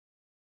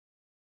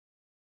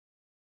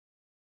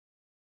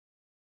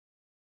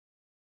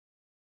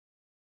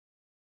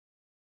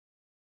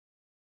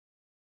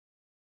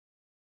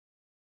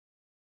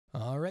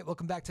All right,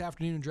 welcome back to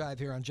Afternoon Drive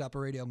here on Joppa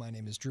Radio. My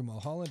name is Drew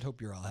Moholland.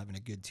 Hope you're all having a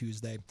good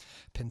Tuesday.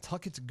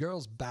 Pentucket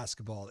Girls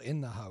Basketball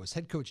in the house.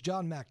 Head coach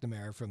John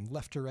McNamara from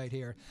left to right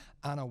here.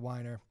 Anna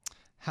Weiner,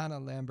 Hannah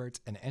Lambert,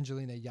 and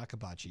Angelina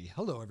Iacobacci.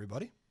 Hello,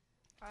 everybody.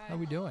 Hi. How are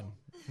we doing?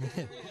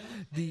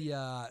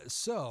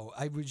 So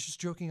I was just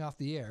joking off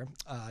the air,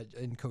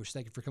 and Coach,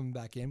 thank you for coming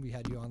back in. We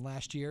had you on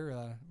last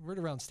year, right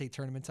around state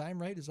tournament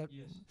time, right? Is that?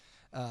 Yes.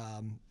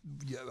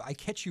 I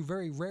catch you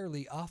very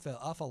rarely off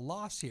a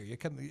loss here.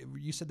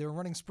 You said they were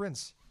running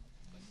sprints.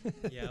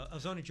 Yeah, I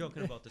was only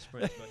joking about the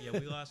sprint, but yeah,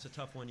 we lost a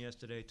tough one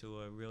yesterday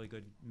to a really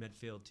good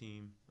Medfield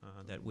team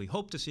that we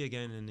hope to see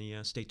again in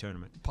the state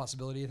tournament.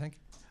 Possibility, you think?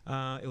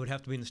 It would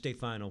have to be in the state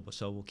final, but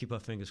so we'll keep our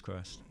fingers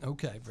crossed.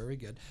 Okay, very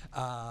good.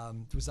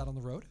 Was that on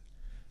the road?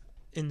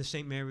 In the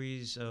St.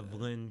 Mary's of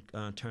Lynn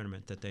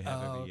tournament that they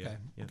have every year.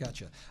 Yeah.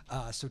 Gotcha.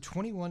 So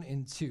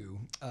 21-2.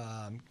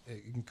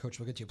 Coach,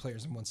 we'll get to your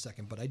players in 1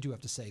 second, but I do have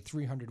to say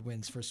 300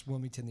 wins for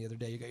Wilmington the other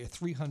day. You got your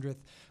 300th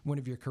win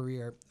of your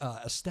career,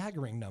 a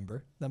staggering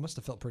number. That must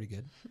have felt pretty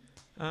good.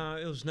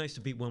 It was nice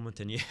to beat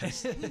Wilmington,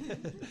 yes.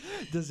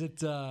 Does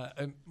it?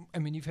 I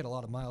mean, you've hit a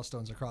lot of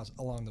milestones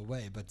along the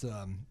way, but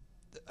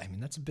I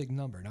mean that's a big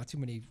number. Not too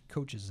many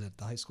coaches at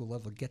the high school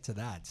level get to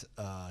that.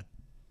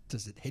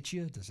 Does it hit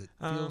you? Does it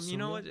feel You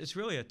know what? It's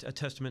really a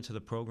testament to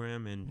the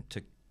program and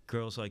to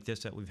girls like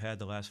this that we've had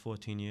the last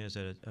 14 years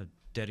that are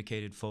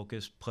dedicated,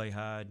 focused, play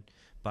hard,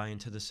 buy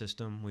into the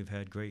system. We've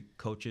had great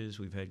coaches.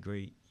 We've had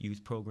great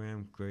youth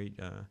program, great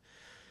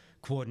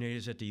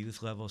coordinators at the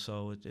youth level.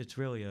 So it's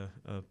really a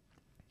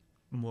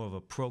more of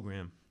a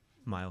program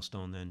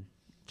milestone than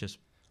just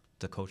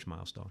the coach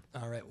milestone.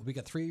 All right. Well, we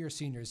got 3 of your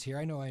seniors here.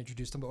 I know I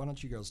introduced them, but why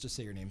don't you girls just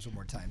say your names one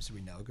more time so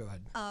we know? Go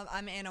ahead.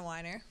 I'm Anna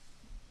Weiner.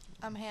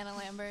 I'm Hannah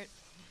Lambert.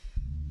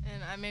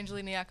 And I'm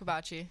Angelina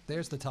Iacobacci.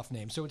 There's the tough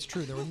name. So it's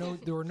true. There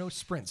were no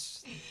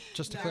sprints.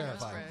 Just to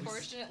clarify.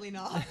 Unfortunately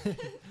not.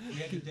 We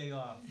had the day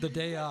off. The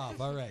day off.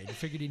 All right. I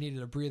figured he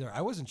needed a breather.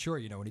 I wasn't sure,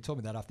 when he told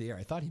me that off the air.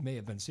 I thought he may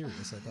have been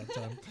serious at that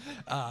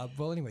time.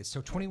 Well, anyway,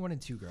 so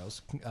 21-2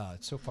 girls.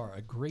 So far,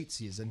 a great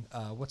season.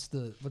 What's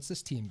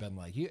this team been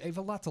like? You have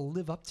a lot to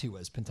live up to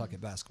as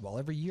Pentucket basketball.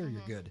 Every year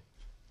you're good.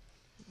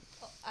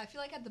 I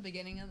feel like at the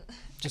beginning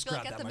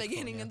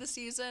of the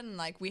season,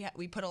 like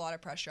we put a lot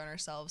of pressure on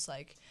ourselves,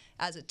 like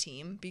as a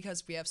team,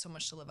 because we have so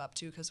much to live up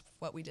to because of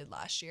what we did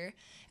last year,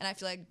 and I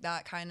feel like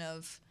that kind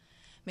of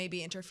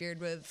maybe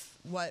interfered with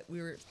what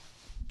we were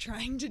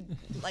trying to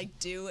like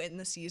do in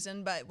the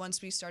season. But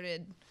once we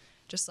started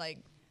just like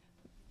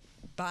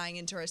buying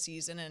into our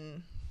season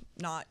and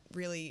not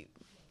really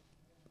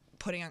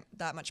putting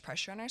that much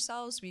pressure on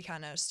ourselves, we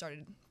kind of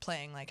started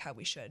playing like how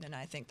we should, and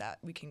I think that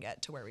we can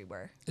get to where we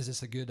were. Is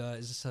this a good?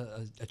 Is this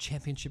a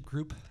championship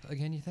group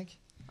again? You think?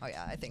 Oh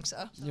yeah, I think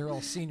so. You're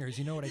all seniors.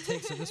 You know what it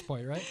takes at this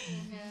point, right?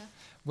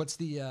 Yeah.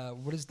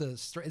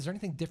 Is there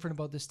anything different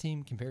about this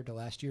team compared to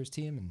last year's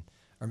team,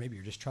 or maybe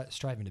you're just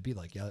striving to be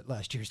like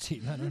last year's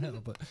team? I don't know,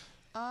 but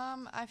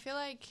I feel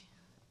like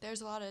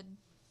there's a lot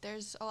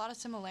of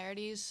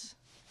similarities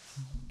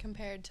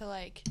compared to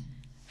like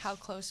how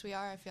close we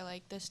are. I feel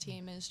like this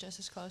team is just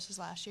as close as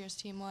last year's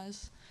team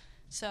was.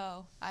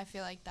 So I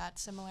feel like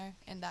that's similar,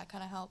 and that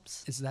kind of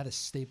helps. Is that a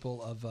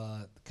staple of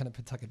kind of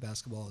Pentucket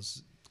basketball,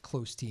 is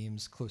close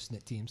teams,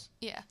 close-knit teams?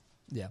 Yeah.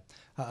 Yeah.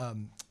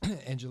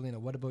 Angelina,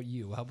 what about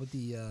you? How about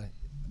the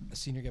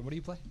senior guy? What do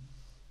you play?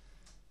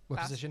 What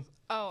position?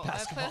 Oh,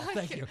 basketball. I play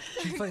Thank you.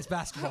 She plays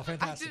basketball.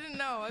 Fantastic. I didn't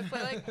know. I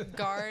play like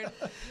guard,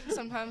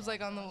 sometimes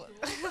like on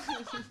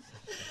the...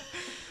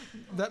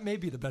 That may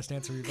be the best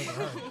answer we've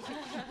ever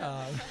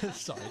heard.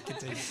 Sorry,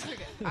 continue.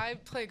 Okay. I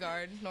play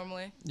guard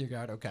normally. You're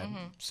guard, okay.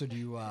 Mm-hmm. So do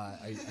you? Are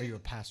you a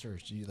passer, or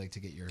do you like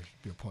to get your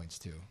points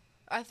too?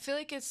 I feel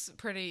like it's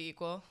pretty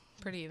equal,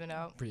 pretty even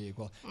out. Pretty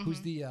equal. Mm-hmm. Who's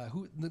the?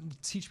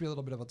 Teach me a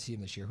little bit about the team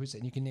this year.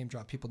 And you can name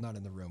drop people not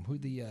in the room. Who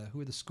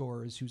are the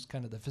scorers? Who's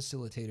kind of the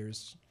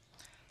facilitators?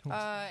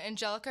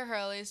 Angelica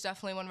Hurley is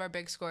definitely one of our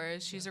big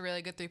scorers. She's a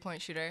really good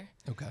three-point shooter.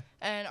 Okay.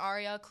 And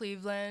Ariel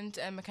Cleveland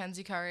and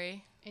Mackenzie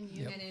Curry. And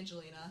you and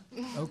Angelina.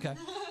 Okay.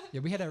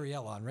 Yeah, we had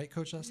Ariel on, right,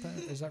 Coach, last time?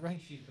 Is that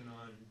right? She's been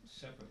on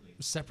separately.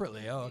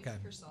 Separately. Oh, okay.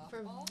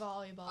 For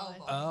volleyball.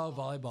 Oh,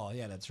 volleyball.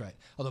 Yeah, that's right.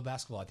 Although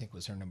basketball, I think,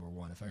 was her number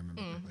one, if I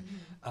remember correctly.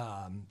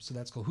 So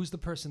that's cool. Who's the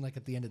person, like,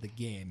 at the end of the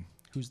game?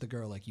 Who's the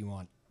girl, like, you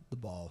want the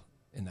ball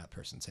in that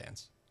person's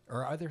hands?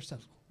 Or are there some?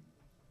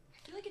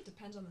 I feel like it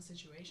depends on the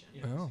situation.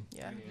 Yes. Oh,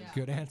 Yeah.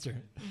 good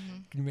answer.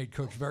 You made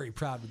Coach very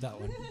proud with that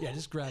one. Yeah,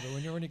 just grab it.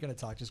 When you're going to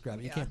talk, just grab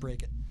it. You can't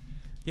break it.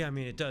 Yeah, I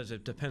mean, it does.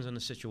 It depends on the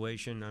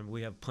situation.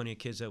 We have plenty of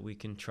kids that we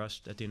can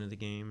trust at the end of the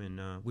game,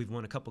 and we've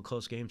won a couple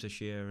close games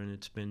this year, and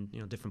it's been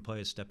different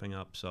players stepping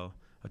up, so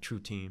a true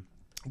team.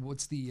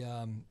 What's the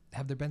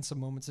have there been some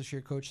moments this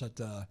year, Coach,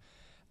 that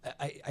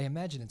I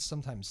imagine it's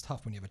sometimes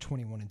tough when you have a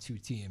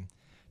 21-2 team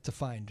to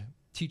find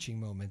teaching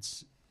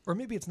moments, or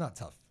maybe it's not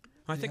tough.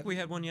 I think we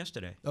had one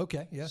yesterday.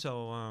 Okay, yeah.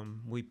 So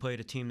we played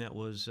a team that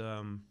was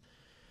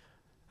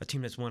a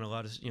team that's won a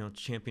lot of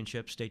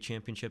championships, state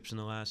championships in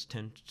the last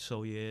 10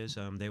 so years.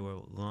 They were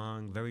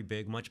long, very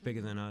big, much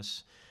bigger than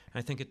us,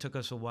 I think it took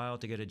us a while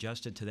to get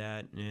adjusted to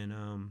that,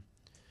 and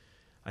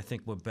I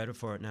think we're better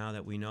for it now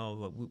that we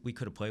know we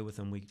could have played with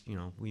them.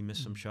 We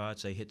missed some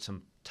shots. They hit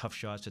some tough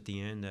shots at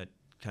the end that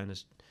kind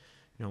of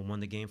won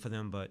the game for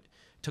them, but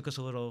it took us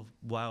a little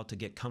while to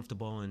get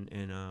comfortable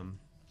and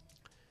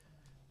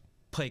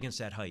play against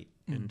that height.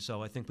 And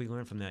so I think we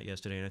learned from that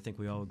yesterday, and I think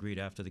we all agreed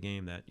after the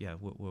game that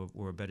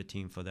we're a better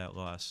team for that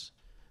loss.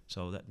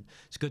 So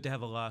it's good to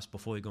have a loss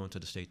before you go into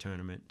the state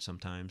tournament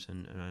sometimes,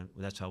 and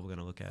that's how we're going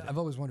to look at it. I've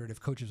always wondered if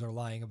coaches are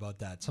lying about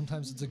that.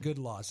 Sometimes it's a good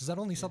loss. Is that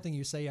only something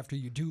you say after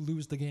you do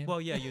lose the game? Well,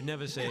 yeah, you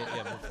never say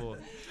it before.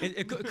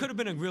 It could have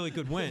been a really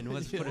good win,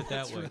 let's put it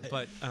that way. Right.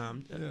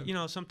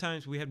 But,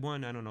 sometimes we had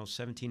won,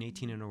 17,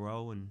 18 in a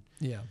row, and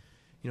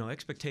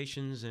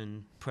expectations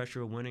and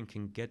pressure of winning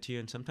can get to you,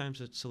 and sometimes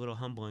it's a little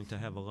humbling to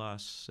have a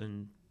loss,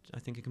 and I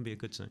think it can be a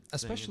good thing.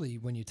 Especially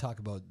when you talk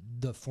about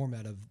the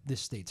format of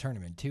this state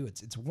tournament too.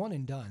 It's one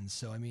and done.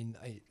 So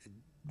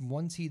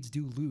one seeds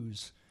do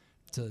lose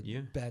to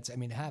bats.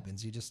 It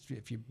happens.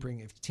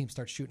 If teams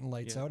start shooting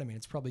lights out,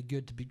 it's probably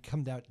good to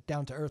come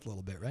down to earth a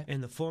little bit, right?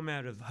 And the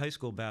format of high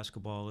school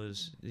basketball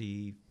is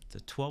the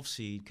 12th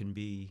seed can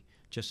be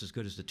just as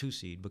good as the 2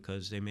 seed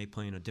because they may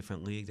play in a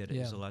different league that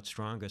is a lot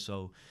stronger.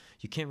 So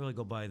you can't really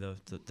go by the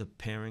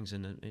pairings,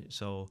 and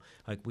so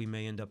we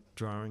may end up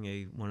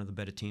drawing one of the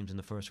better teams in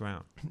the first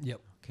round. Yep,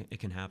 it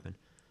can happen.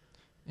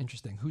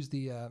 Interesting.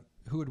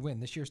 Who would win,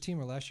 this year's team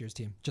or last year's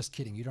team? Just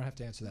kidding. You don't have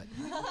to answer that.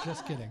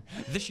 Just kidding.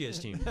 This year's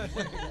team.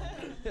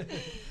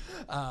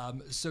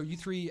 So you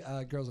three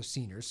girls are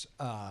seniors,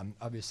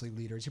 obviously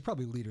leaders. You're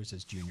probably leaders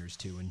as juniors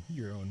too in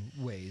your own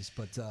ways.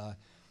 But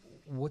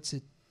what's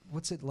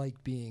it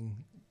like being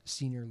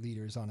senior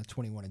leaders on a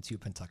 21-2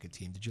 Pentucket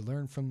team? Did you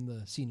learn from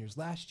the seniors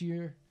last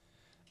year?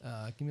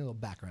 Give me a little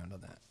background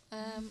on that.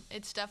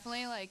 It's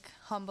definitely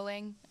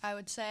humbling, I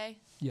would say.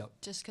 Yep.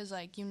 Just because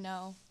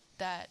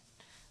that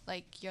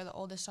you're the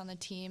oldest on the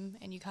team,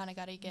 and you kind of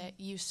got to get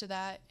used to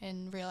that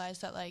and realize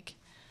that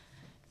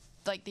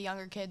the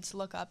younger kids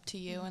look up to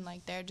you and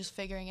they're just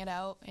figuring it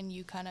out, and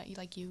you kind of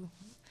you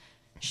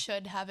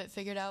should have it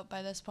figured out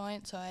by this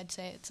point. So I'd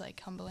say it's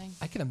humbling.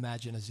 I can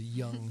imagine as a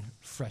young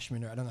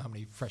freshman, or I don't know how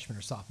many freshmen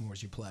or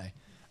sophomores you play.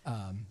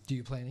 Do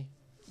you play any?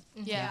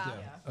 Yeah.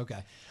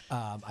 Okay.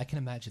 I can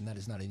imagine that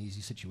is not an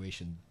easy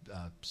situation,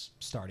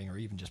 starting or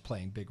even just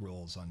playing big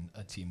roles on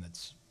a team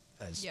that's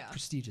as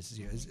prestigious as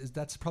you.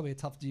 That's probably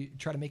do you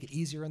try to make it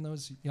easier on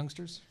those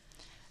youngsters?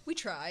 We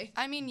try.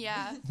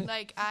 Yeah.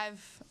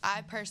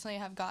 I personally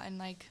have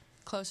gotten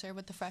closer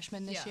with the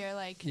freshmen this year.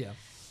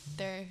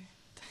 They're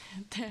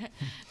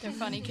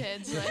funny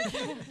kids.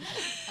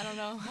 I don't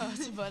know how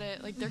to put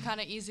it. They're kind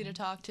of easy to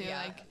talk to.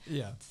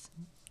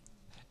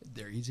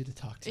 They're easy to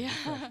talk to.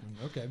 Yeah.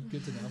 Okay,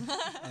 good to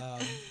know.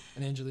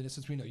 And Angelina,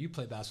 since we know you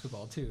play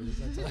basketball too,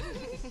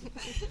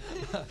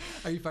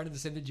 are you finding the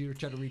same? Did you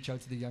try to reach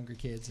out to the younger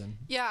kids? And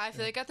yeah, I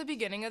feel at the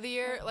beginning of the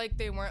year,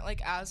 they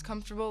weren't as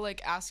comfortable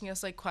asking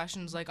us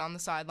questions on the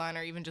sideline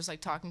or even just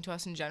talking to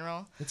us in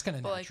general. It's kind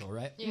of natural,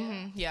 right? Yeah.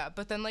 Mm-hmm, yeah,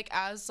 but then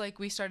as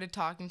we started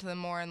talking to them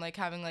more and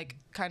having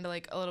kind of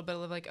a little bit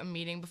of a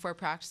meeting before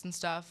practice and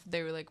stuff,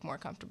 they were more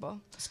comfortable.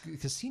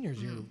 Because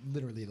seniors, you're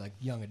literally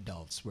young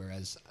adults,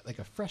 whereas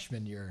a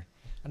freshman, you're,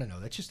 I don't know,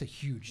 that's just a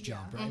huge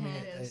jump, right?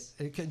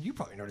 Mm-hmm. You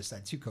probably noticed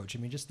that too, Coach.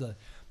 Just the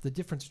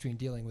difference between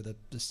dealing with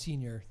the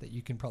senior that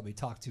you can probably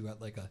talk to at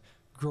a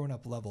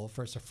grown-up level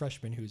versus a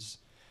freshman who's,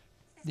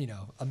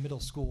 a middle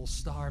school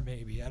star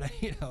maybe. And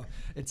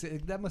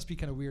that must be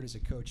kind of weird as a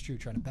coach too,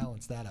 trying to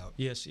balance that out.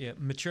 Yes, yeah.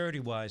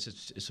 Maturity-wise,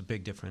 it's a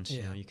big difference.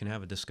 Yeah. You can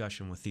have a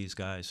discussion with these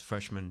guys.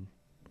 Freshmen,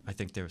 I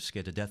think they're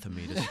scared to death of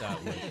me to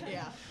start with.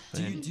 Yeah.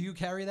 Do you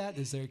carry that?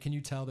 Can you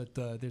tell that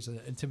there's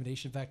an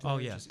intimidation factor? Oh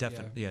yeah,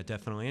 definitely. Yeah,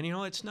 definitely. And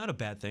it's not a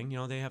bad thing.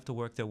 They have to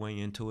work their way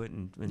into it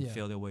and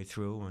feel their way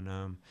through.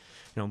 And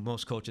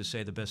most coaches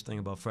say the best thing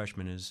about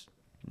freshmen is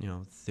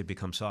they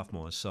become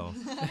sophomores. So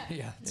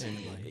yeah,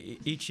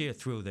 each year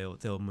through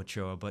they'll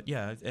mature. But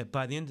yeah,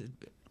 by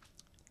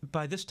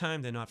this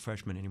time they're not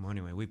freshmen anymore.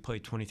 Anyway, we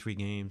played 23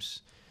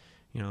 games.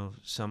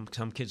 Some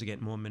kids are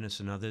getting more minutes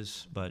than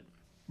others, but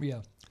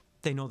yeah.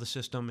 They know the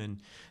system, and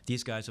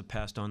these guys have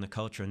passed on the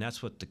culture, and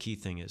that's what the key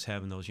thing is,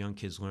 having those young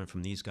kids learn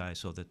from these guys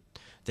so that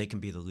they can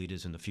be the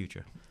leaders in the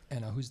future.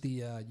 And who's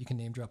you can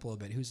name drop a little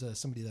bit, who's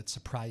somebody that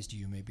surprised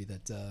you, maybe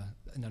that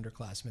an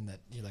underclassman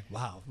that you're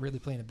wow, really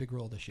playing a big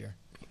role this year?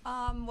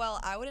 Well,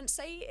 I wouldn't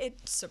say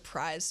it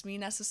surprised me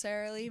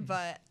necessarily,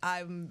 but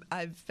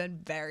I've been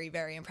very,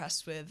 very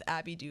impressed with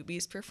Abby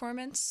Doobie's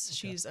performance.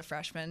 Okay. She's a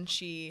freshman.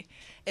 She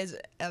is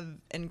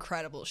an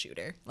incredible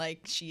shooter.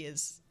 She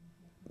is...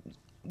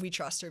 We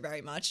trust her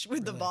very much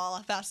with the ball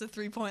past the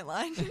 3-point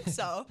line.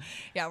 So,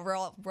 yeah, we're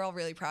all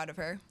really proud of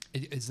her.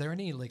 Is there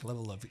any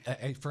level of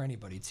for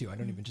anybody too? I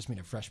don't even just mean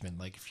a freshman.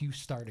 If you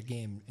start a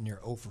game and you're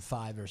 0 for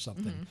 5 or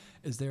something,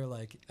 is there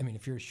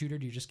if you're a shooter,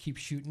 do you just keep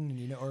shooting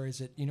and or is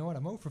it what,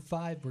 I'm 0 for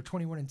 5, we're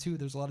 21-2.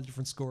 There's a lot of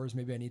different scores.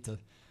 Maybe I need to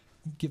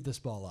give this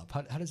ball up.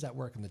 How does that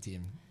work on the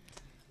team?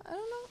 I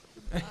don't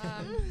know.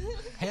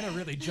 Hannah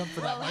really jumped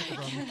for that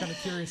microphone. I'm kind of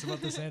curious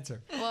about this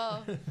answer.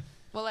 Well,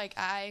 well, like,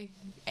 I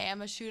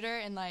am a shooter,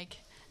 and, like,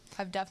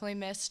 I've definitely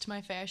missed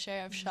my fair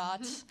share of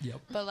shots.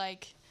 Yep. But,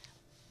 like,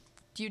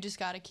 you just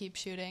got to keep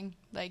shooting.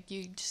 Like,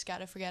 you just got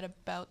to forget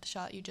about the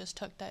shot you just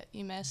took that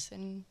you missed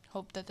and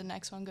hope that the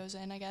next one goes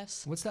in, I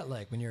guess. What's that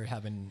like when you're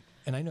having,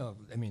 and I know,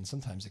 I mean,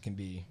 sometimes it can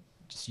be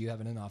just you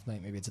having an off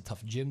night. Maybe it's a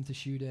tough gym to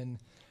shoot in.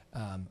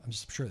 I'm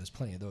just sure there's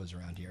plenty of those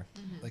around here.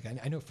 Like,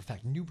 I know for a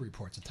fact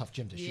Newburyport's a tough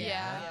gym to shoot in.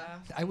 Yeah.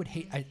 I would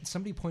hate,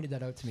 somebody pointed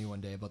that out to me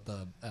one day about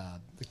the,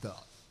 like the,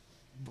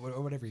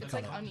 or whatever you It's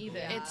call like it.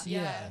 uneven.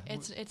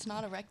 It's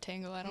not a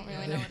rectangle. I don't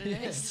really know what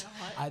it is.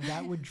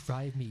 That would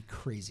drive me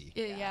crazy.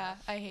 Yeah,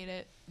 I hate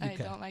it. I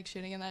Okay. don't like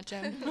shooting in that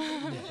gym.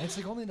 Yeah, it's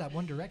like only that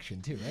one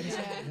direction too, right? It's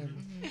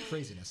like,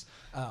 craziness.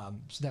 So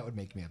that would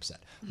make me upset.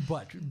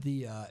 But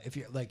the if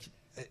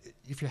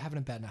you're having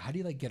a bad night, how do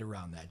you like get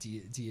around that? Do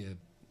you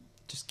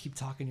just keep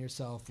talking to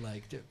yourself,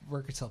 like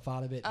work yourself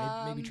out of it?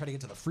 Maybe try to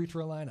get to the free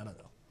throw line. I don't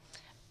know.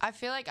 I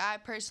feel like I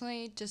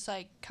personally just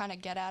like kind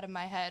of get out of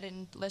my head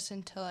and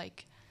listen to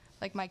like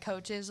my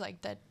coaches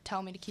like that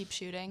tell me to keep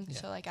shooting. Yeah.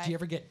 So like do you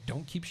ever get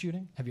don't keep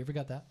shooting? Have you ever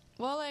got that?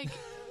 well, like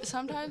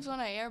sometimes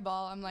when I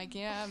airball, I'm like,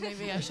 yeah,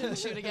 maybe I shouldn't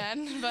shoot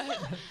again.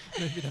 But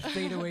Maybe the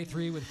fadeaway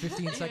three with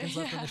 15 seconds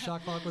left on the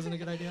shot clock wasn't a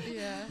good idea.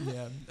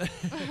 yeah.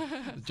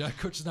 Yeah.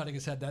 Coach is nodding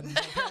his head. That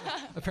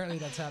apparently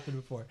that's happened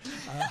before.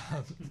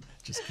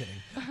 Just kidding.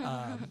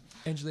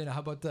 Angelina, how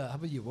about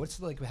you? What's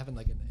it like having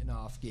like an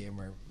off game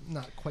or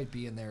not quite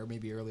being there,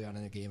 maybe early on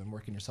in the game and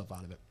working yourself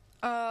out of it?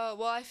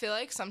 Well, I feel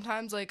like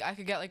sometimes like I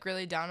could get like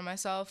really down on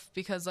myself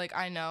because like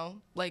I know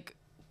like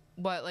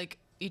what like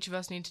each of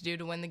us need to do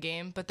to win the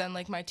game, but then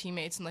like my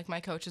teammates and like my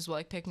coaches will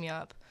like pick me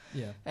up.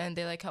 Yeah. And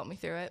they like help me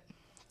through it.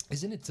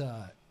 Isn't it?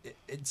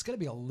 It's going to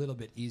be a little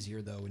bit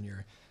easier though when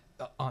you're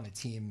on a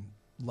team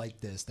like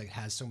this that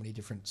has so many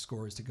different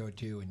scores to go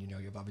to, and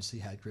you've obviously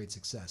had great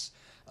success.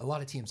 A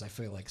lot of teams, I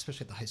feel like,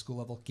 especially at the high school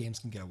level, games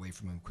can get away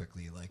from them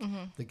quickly. Like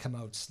they come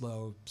out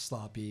slow,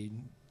 sloppy,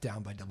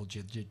 down by double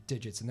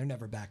digits, and they're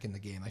never back in the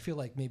game. I feel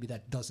like maybe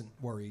that doesn't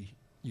worry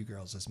you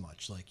girls as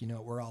much. Like,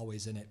 we're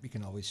always in it. We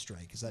can always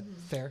strike. Is that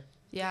fair?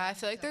 Yeah, I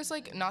feel like there's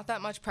like not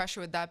that much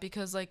pressure with that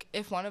because like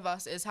if one of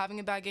us is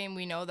having a bad game,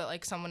 we know that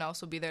like someone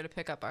else will be there to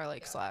pick up our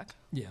like slack.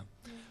 Yeah.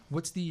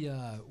 What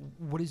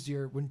is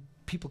your, when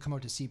people come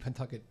out to see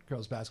Pentucket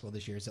Girls Basketball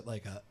this year, is it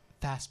like a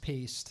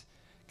fast-paced,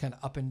 kind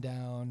of up and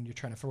down, you're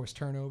trying to force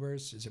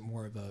turnovers? Is it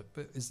more of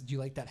do you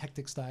like that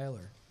hectic style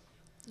or?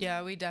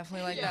 Yeah, we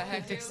definitely like that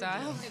hectic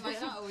style. It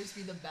might not always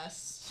be the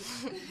best.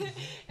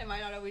 It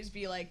might not always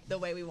be like the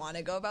way we want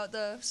to go about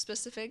the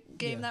specific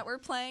game that we're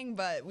playing,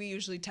 but we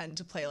usually tend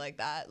to play like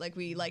that. Like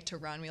we like to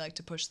run, we like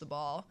to push the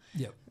ball.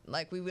 Yep.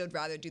 Like we would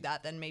rather do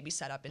that than maybe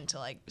set up into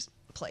like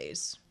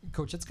plays.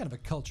 Coach, that's kind of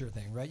a culture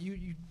thing, right?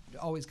 You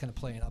always kind of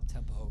play an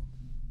up-tempo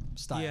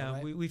style, Yeah,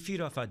 right? we feed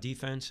off our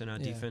defense, and our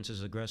defense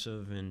is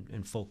aggressive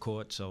and full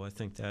court, so I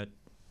think that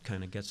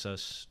kind of gets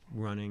us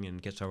running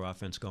and gets our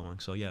offense going.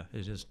 So, yeah,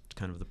 it is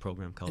kind of the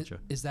program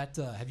culture. Is that,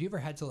 have you ever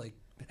had to, like,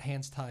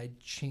 hands tied,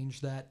 change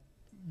that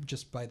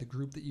just by the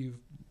group that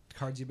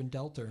cards you've been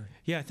dealt, or?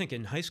 Yeah, I think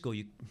in high school,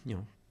 you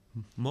know,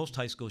 most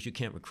high schools you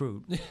can't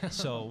recruit.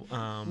 So,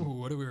 Ooh,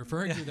 what are we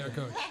referring to there,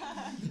 Coach?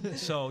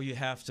 so you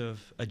have to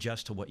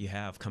adjust to what you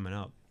have coming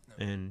up.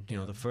 And, you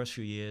know, the first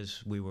few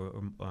years we were,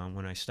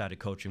 when I started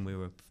coaching,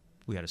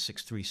 we had a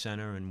 6'3"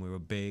 center and we were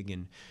big,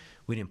 and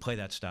we didn't play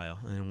that style.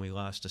 And we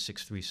lost a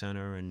 6'3"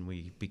 center and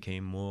we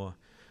became more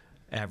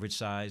average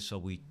size, so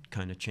we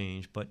kind of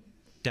changed. But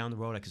down the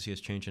road, I could see us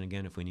changing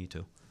again if we need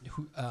to.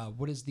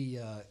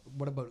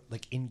 What about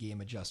like in-game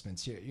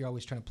adjustments? You're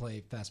always trying to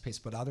play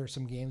fast-paced, but are there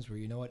some games where,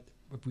 you know what,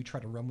 if we try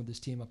to run with this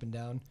team up and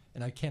down,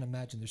 and I can't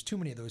imagine there's too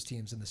many of those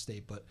teams in the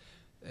state, but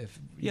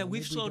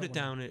we've slowed it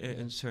down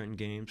in certain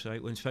games,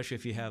 right? Especially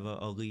if you have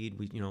a lead,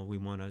 we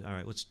want to, all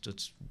right, let's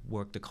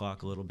work the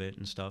clock a little bit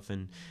and stuff,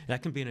 and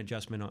that can be an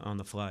adjustment on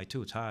the fly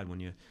too. It's hard when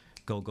you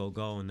go,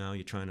 and now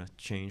you're trying to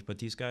change. But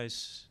these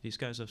guys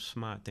are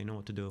smart. They know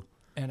what to do.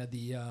 And at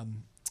the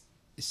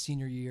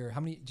senior year,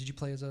 how many did you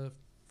play as a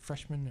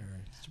freshman?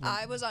 Or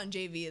I was on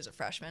JV as a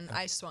freshman.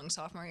 I swung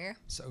sophomore year.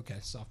 So, okay,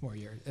 sophomore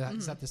year.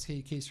 Is that the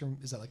case from?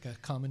 Is that like a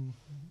common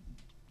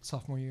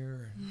sophomore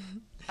year?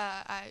 Or?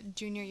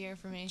 Junior year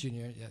for me.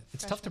 Junior, yeah.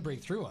 It's tough to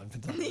break through on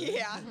Pentucket.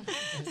 Yeah.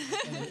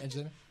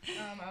 Angelina?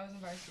 I was a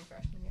varsity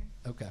freshman year.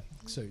 Okay,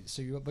 so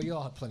you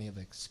all have plenty of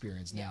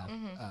experience now.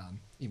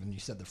 Even you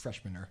said the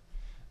freshmen are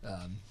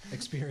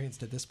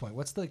experienced at this point.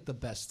 What's like the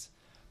best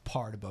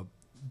part about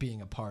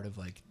being a part of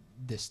like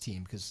this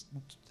team? Because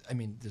I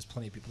mean, there's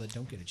plenty of people that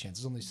don't get a chance.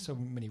 There's only so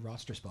many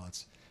roster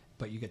spots,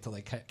 but you get to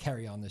like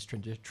carry on this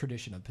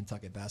tradition of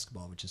Pentucket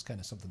basketball, which is kind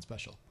of something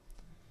special.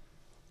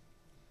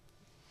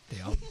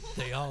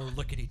 They all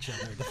look at each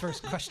other. The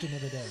first question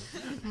of the day.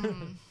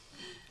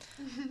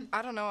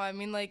 I don't know. I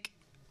mean, like.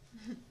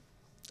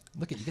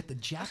 Look at you, get the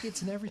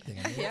jackets and everything.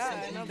 I mean,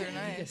 Yeah, I know they're you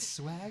nice. get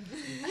swag.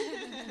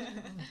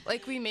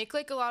 Like we make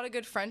like a lot of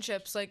good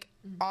friendships, like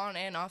on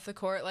and off the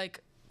court, like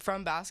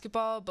from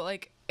basketball. But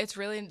like it's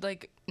really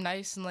like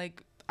nice and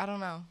like I don't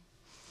know.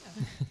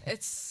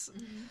 It's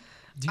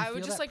I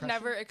would just like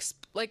never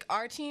like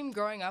our team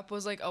growing up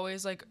was like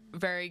always like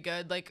very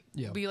good. Like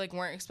we like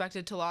weren't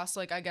expected to lose.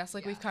 Like I guess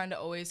like we've kind of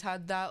always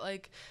had that,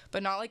 like,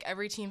 but not like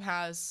every team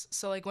has.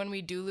 So like when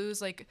we do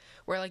lose, like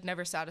we're like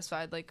never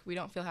satisfied. Like we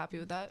don't feel happy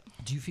with that.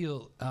 Do you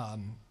feel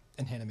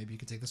and Hannah, maybe you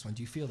could take this one.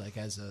 Do you feel like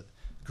as a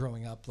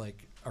growing up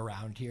like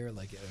around here,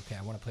 like, okay,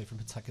 I want to play for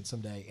Pentucket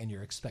someday, and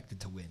you're expected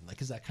to win?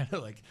 Like, is that kind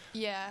of like?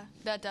 Yeah,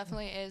 that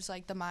definitely is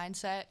like the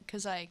mindset,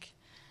 because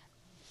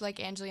like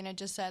Angelina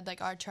just said,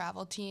 like our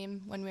travel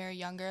team when we were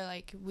younger,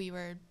 like we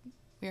were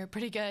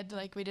pretty good.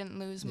 Like we didn't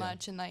lose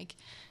much, and like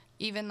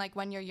even like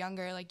when you're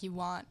younger, like you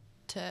want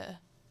to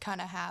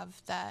kind of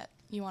have that.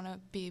 You want to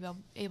be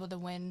able to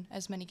win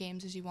as many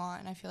games as you want,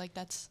 and I feel like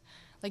that's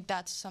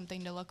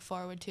something to look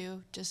forward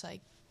to. Just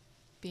like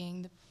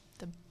being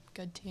the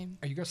good team.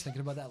 Are you guys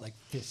thinking about that, like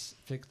fifth,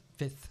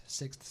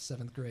 sixth,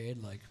 seventh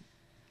grade, like?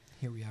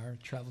 Here we are,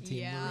 travel team.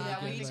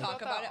 Yeah, we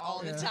talk about it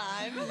all the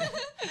time.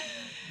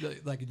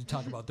 Like, you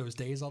talk about those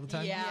days all the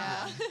time?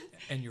 Yeah.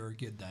 And you were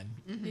good then?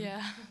 Mm-hmm.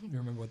 Yeah. You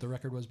remember what the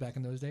record was back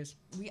in those days?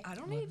 I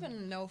don't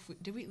even know if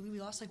we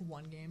lost like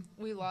one game.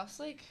 We lost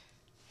like,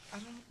 I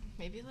don't,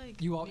 maybe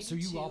like you all two?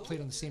 played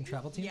on the same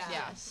travel team? Yeah.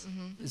 Yes.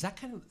 Mm-hmm. Is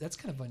that's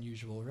kind of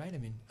unusual, right? I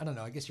mean, I don't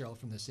know. I guess you're all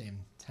from the same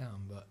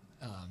town, but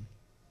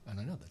I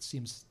don't know. That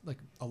seems like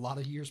a lot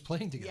of years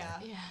playing together.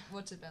 Yeah.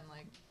 What's it been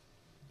like?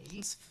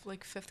 It's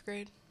like 5th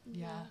grade.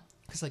 Yeah.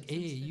 Because like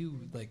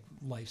AAU like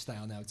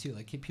lifestyle now too,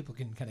 like people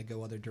can kind of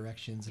go other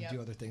directions and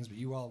do other things, but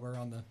you all were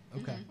on the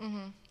okay.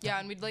 Mm-hmm. Yeah,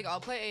 and we'd like all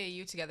play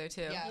AAU together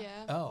too.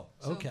 Yeah. Oh,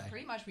 okay. So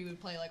pretty much we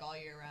would play like all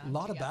year round. A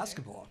lot together. of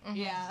basketball. Mm-hmm.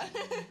 Yeah.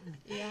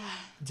 Yeah.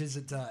 Does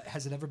it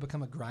has it ever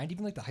become a grind?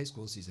 Even like the high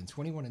school season,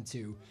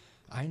 21-2.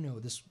 I know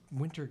this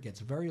winter gets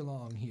very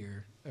long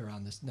here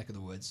around this neck of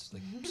the woods,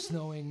 like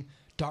snowing,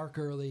 dark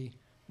early.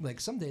 Like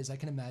some days I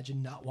can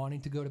imagine not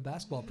wanting to go to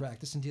basketball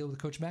practice and deal with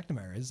Coach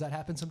McNamara. Does that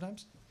happen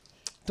sometimes?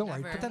 Don't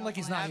worry. Pretend like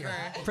he's not here.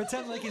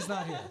 Pretend like he's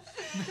not here.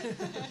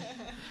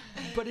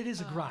 But it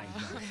is a grind.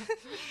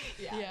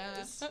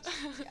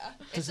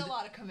 It's a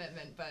lot of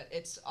commitment, but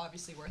it's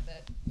obviously worth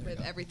it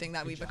with everything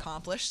that we've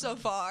accomplished so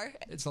far.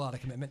 It's a lot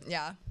of commitment.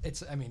 Yeah.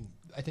 I mean,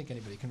 I think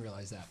anybody can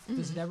realize that.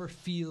 Does it ever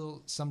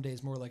feel some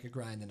days more like a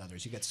grind than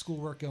others? You got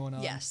schoolwork going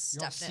on. Yes,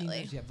 You're all definitely.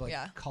 seniors, you have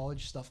like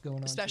college stuff going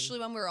on. Especially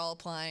too. when we're all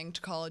applying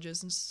to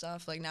colleges and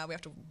stuff. Like now we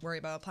have to worry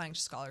about applying to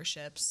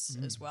scholarships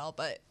as well.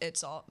 But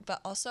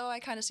also I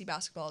kind of see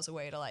basketball as a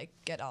way to like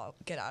get out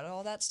of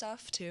all that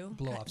stuff too.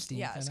 Blow off steam.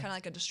 Yeah, it's kind of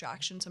like a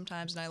distraction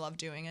sometimes, and I love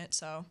doing it.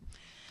 So.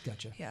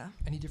 Gotcha. Yeah.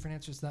 Any different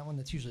answers to that one?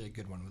 That's usually a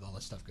good one with all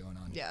this stuff going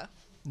on. Yeah.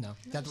 No,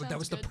 that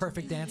was the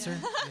perfect answer.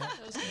 Yeah.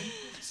 That was good.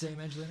 Same,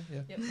 Angelina.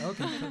 Yeah. Yep.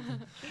 Okay.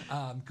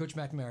 Coach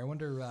McNamara, I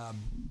wonder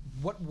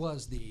what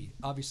was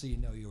obviously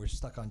you were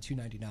stuck on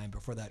 299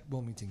 before that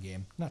Wilmington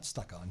game. Not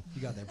stuck on.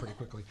 You got there pretty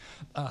quickly.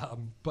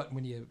 But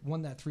when you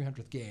won that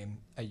 300th game,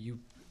 you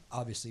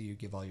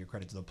give all your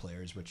credit to the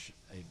players, which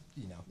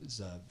is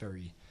a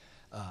very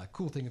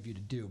cool thing of you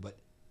to do. But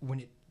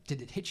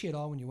did it hit you at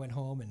all when you went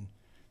home and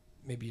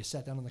maybe you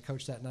sat down on the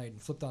couch that night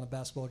and flipped on a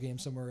basketball game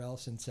somewhere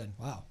else and said,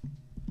 "Wow"?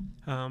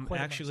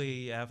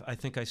 Actually, I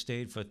think I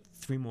stayed for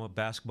 3 more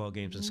basketball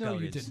games in Scouted.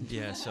 No, you didn't.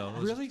 Yeah, so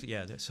really?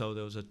 Yeah,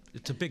 so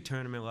it's a big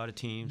tournament, a lot of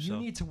teams. You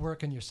need to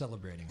work on your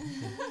celebrating.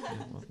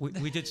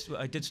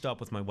 I did stop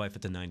with my wife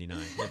at the 99.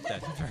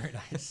 Very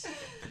nice.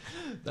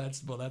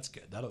 That's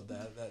good.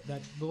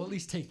 We'll at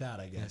least take that,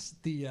 I guess.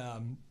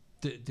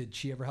 Did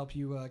she ever help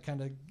you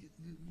kind of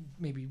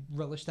maybe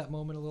relish that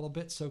moment a little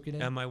bit, soak it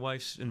in? And my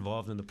wife's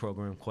involved in the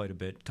program quite a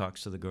bit.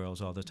 Talks to the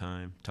girls all the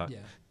time.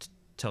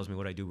 Tells me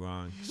what I do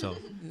wrong. So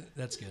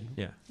that's good.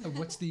 Yeah.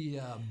 What's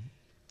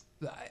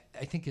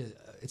I think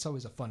it's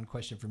always a fun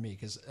question for me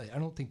because I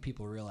don't think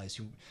people realize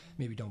who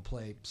maybe don't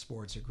play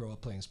sports or grow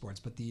up playing sports,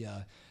 but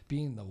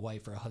being the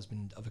wife or a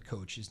husband of a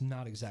coach is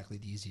not exactly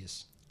the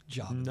easiest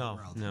job in the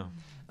world. No,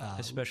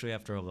 especially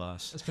after a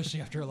loss.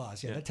 Especially after a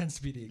loss, yeah. That tends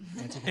to be the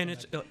answer.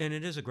 And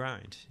it is a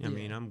grind. I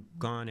mean, I'm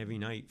gone every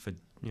night for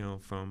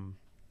from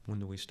when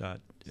do we start?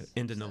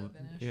 Into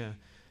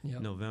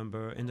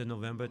November, into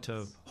November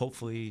to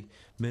hopefully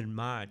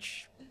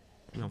mid-March.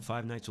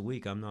 5 nights a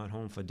week, I'm not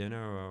home for dinner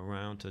or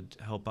around to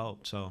help out.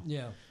 So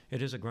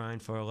it is a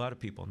grind for a lot of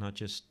people, not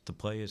just the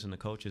players and the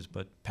coaches,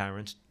 but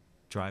parents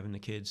driving the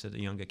kids, the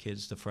younger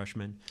kids, the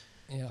freshmen.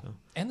 Yeah, so.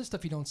 And the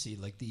stuff you don't see,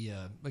 like the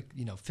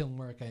film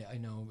work. I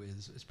know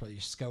is probably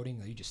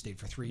scouting. You just stayed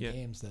for 3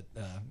 games. That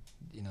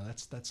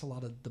that's a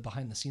lot of the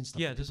behind the scenes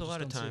stuff. Yeah, there's a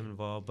lot of time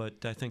involved,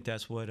 but I think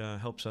that's what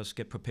helps us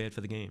get prepared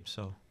for the game.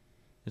 So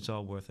it's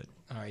all worth it.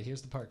 All right,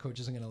 here's the part Coach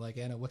isn't going to like.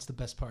 Anna, what's the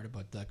best part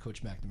about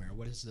Coach McNamara?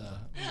 What is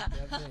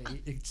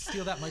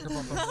steal that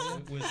microphone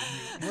from me.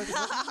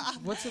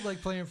 What's it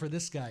like playing for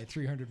this guy?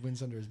 300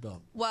 wins under his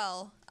belt.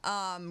 Well,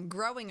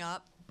 growing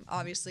up,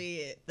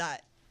 obviously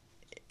that.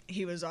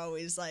 He was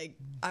always like,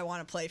 I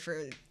want to play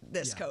for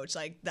this coach.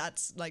 Like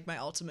that's like my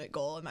ultimate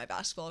goal in my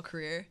basketball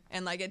career.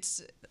 And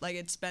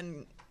it's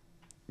been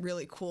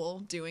really cool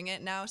doing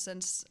it now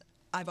since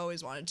I've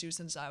always wanted to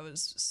since I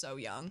was so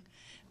young.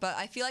 But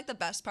I feel like the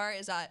best part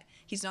is that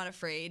he's not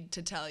afraid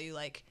to tell you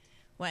like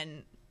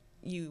when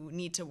you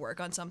need to work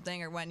on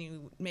something or when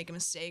you make a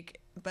mistake,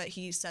 but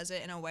he says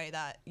it in a way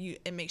that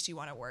it makes you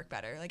want to work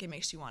better. Like, it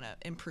makes you want to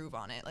improve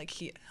on it. Like,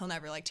 he'll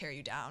never like tear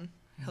you down.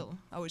 He'll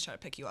always try to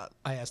pick you up.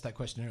 I asked that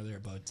question earlier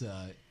about,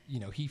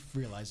 he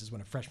realizes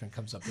when a freshman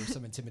comes up, there's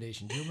some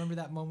intimidation. Do you remember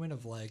that moment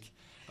of like,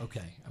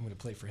 okay, I'm going to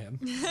play for him?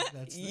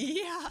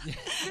 Yeah.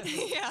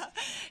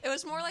 It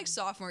was more like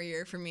sophomore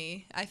year for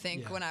me, I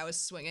think, when I was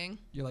swinging.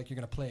 You're like, you're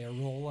going to play a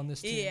role on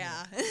this team?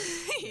 Yeah.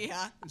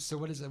 Yeah. So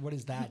what is that,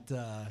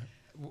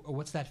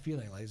 what's that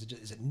feeling like?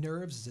 Is it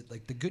nerves? Is it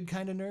like the good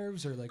kind of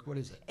nerves, or like what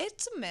is it?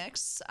 It's a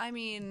mix. I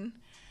mean,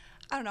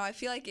 I don't know. I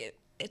feel like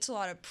it's a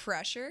lot of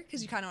pressure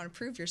because you kind of want to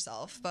prove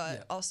yourself,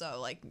 but also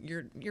like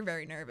you're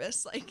very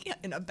nervous, like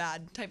in a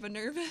bad type of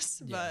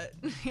nervous. Yeah.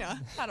 But yeah,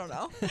 I don't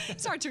know.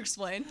 It's hard to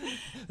explain.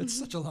 It's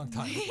such a long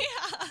time.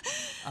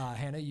 Yeah.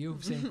 Hannah, you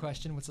same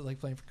question. What's it like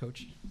playing for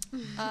Coach?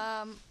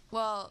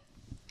 Well,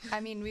 I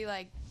mean, we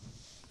like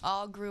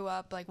all grew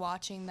up like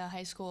watching the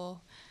high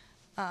school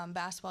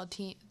basketball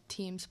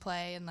teams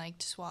play and like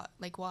just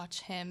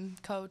watch him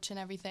coach and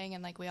everything,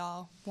 and like we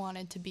all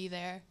wanted to be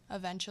there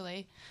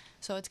eventually.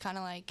 So it's kind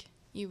of like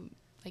you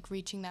like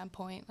reaching that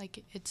point.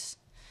 Like it's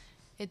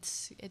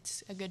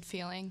a good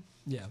feeling.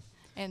 Yeah.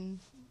 And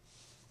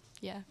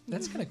yeah.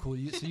 That's kind of cool.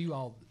 So you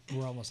all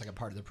were almost like a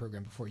part of the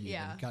program before you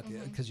even got the,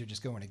 because you're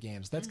just going to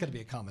games. That's got to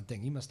be a common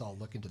thing. You must all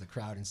look into the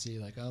crowd and see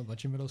like, oh, a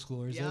bunch of middle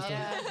schoolers.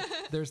 Yeah.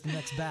 There's the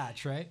next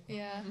batch, right?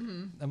 Yeah.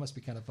 That must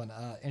be kind of fun.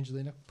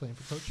 Angelina, playing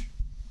for Coach?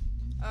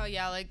 Oh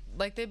yeah,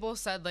 like they both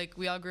said, like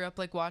we all grew up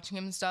like watching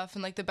him and stuff,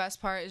 and like the best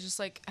part is just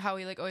like how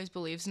he like always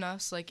believes in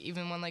us, like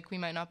even when like we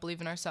might not believe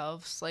in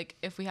ourselves. Like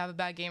if we have a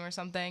bad game or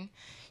something,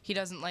 he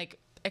doesn't like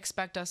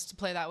expect us to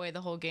play that way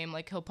the whole game.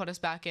 Like he'll put us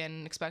back in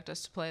and expect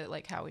us to play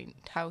like how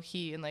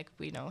he and like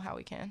we know how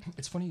we can.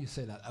 It's funny you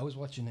say that. I was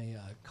watching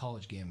a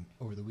college game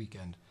over the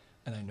weekend,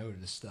 and I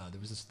noticed there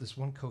was this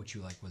one coach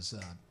who like was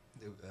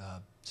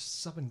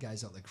subbing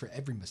guys out like for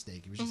every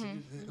mistake. It was just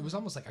it was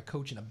almost like a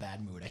coach in a bad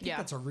mood. I think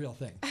that's a real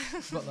thing.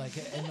 But like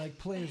and like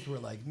players were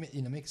like make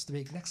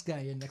mistake, next guy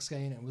in,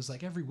 and it was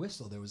like every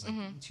whistle there was like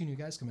two new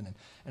guys coming in,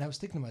 and I was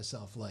thinking to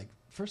myself like,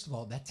 first of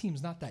all, that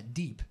team's not that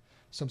deep.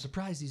 So I'm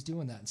surprised he's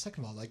doing that. And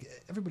second of all, like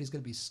everybody's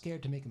going to be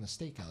scared to make a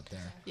mistake out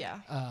there. Yeah.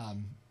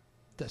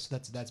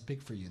 That's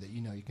big for you that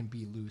you can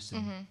be loose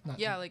and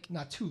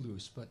not too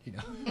loose, but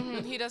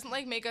He doesn't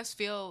like make us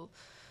feel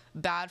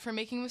bad for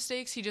making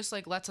mistakes. He just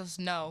like lets us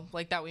know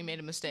like that we made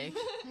a mistake.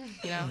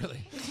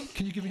 Really?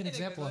 Can you give me an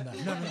example on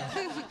that? No.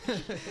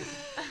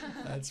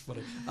 That's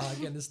funny.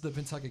 Again, this is the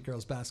Pentucket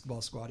Girls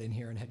Basketball squad in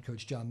here, and head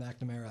coach John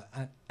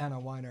McNamara, Anna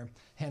Weiner,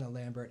 Hannah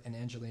Lambert, and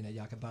Angelina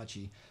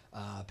Yakabachi.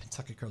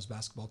 Pentucket Girls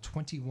Basketball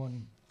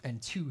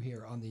 21-2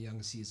 here on the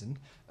young season.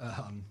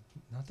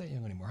 Not that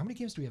young anymore. How many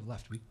games do we have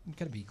left? We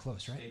got to be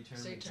close, right?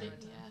 State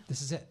tournament. Yeah.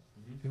 This is it.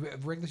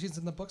 Regular season's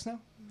in the books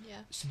now? Yeah.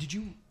 So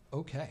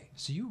okay.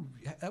 So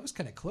that was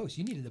kind of close.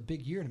 You needed a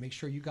big year to make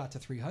sure you got to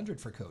 300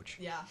 for Coach.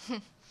 Yeah.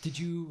 Did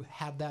you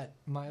have that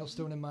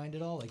milestone in mind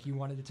at all? Like you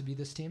wanted it to be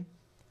this team?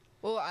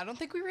 Well, I don't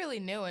think we really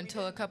knew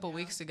until a couple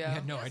weeks ago. You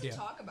had no idea.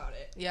 Talk about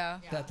it. Yeah.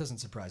 That doesn't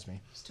surprise me.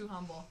 It's too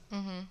humble.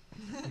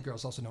 You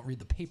girls also don't read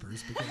the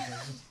papers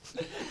because.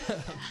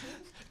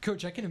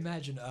 Coach, I can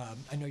imagine.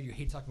 I know you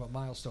hate talking about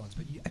milestones,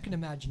 but I can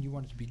imagine you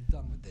wanted to be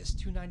done with this.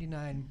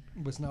 299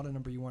 was not a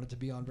number you wanted to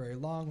be on very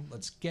long.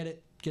 Let's get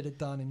it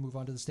done, and move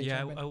on to the state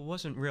tournament. I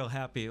wasn't real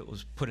happy it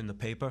was put in the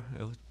paper.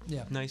 It was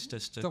nice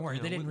just to. Don't worry,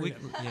 they didn't read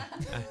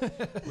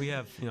it. We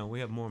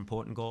have more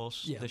important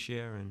goals this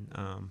year,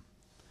 and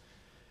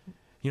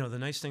the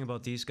nice thing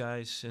about these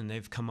guys, and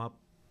they've come up.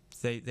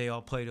 They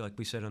all played, like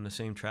we said, on the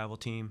same travel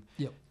team.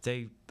 Yep.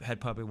 They had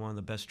probably one of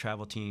the best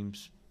travel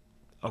teams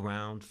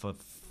around for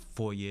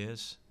 4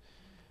 years,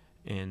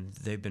 and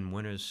they've been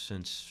winners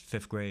since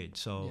 5th grade.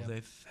 So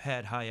they've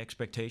had high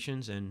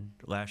expectations, and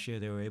last year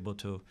they were able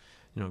to,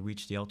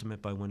 reach the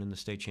ultimate by winning the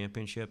state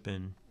championship.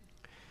 And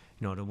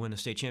to win the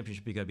state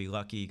championship, you got to be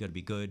lucky, you got to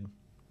be good,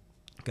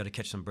 got to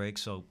catch some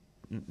breaks. So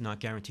not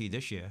guaranteed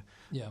this year,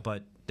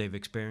 but they've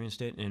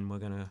experienced it, and we're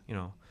gonna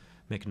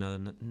make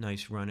another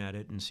nice run at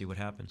it and see what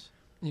happens.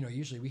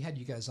 Usually we had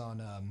you guys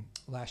on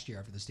last year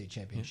after the state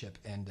championship,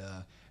 and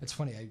it's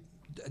funny, I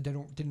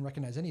didn't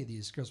recognize any of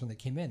these girls when they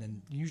came in,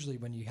 and usually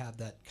when you have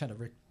that kind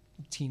of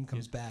team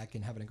comes back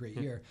and having a great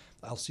year,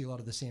 I'll see a lot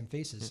of the same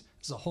faces.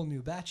 It's a whole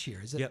new batch here.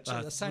 Is it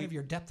a sign of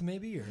your depth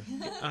maybe? Or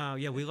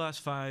we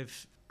lost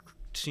 5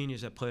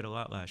 seniors that played a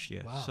lot last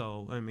year. Wow.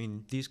 So I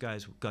mean, these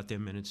guys got their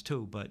minutes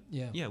too, but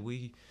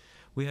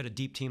we had a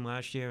deep team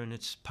last year, and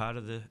it's part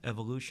of the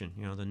evolution.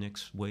 The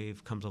next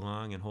wave comes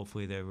along, and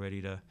hopefully they're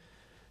ready to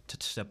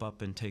step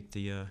up and take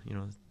the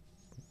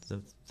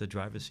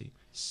driver's seat.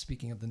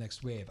 Speaking of the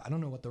next wave, I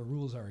don't know what the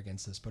rules are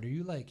against this, but are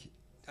you like,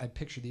 I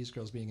picture these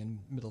girls being in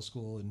middle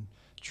school and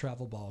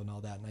travel ball and all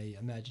that, and I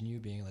imagine you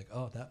being like,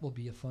 oh, that will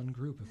be a fun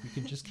group. If we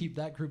can just keep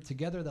that group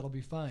together, that'll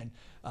be fine.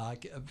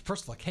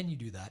 First of all, can you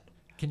do that?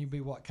 Can you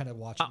be kind of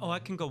watching? I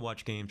can go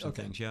watch games and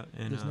things. Yeah,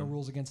 and there's no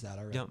rules against that.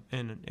 All right. Yeah,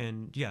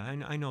 and yeah,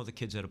 I know the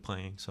kids that are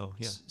playing. So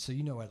yeah. So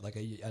you know at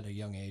at a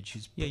young age,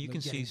 who's you can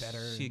see better.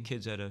 See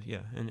kids at a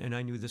and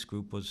I knew this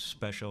group was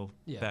special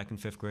back in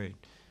 5th grade.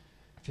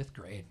 5th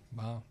grade.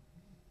 Wow.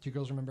 Do you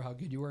girls remember how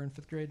good you were in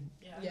 5th grade?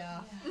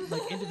 Yeah.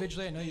 Like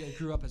individually, I know you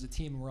grew up as a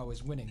team and we're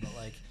always winning, but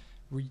like,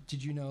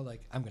 did you know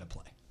like I'm gonna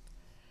play?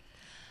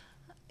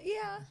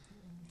 Yeah.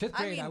 5th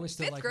grade, I was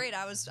still 5th grade,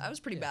 I was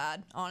pretty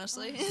bad,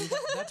 honestly. See,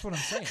 that's what I'm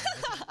saying.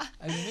 Like,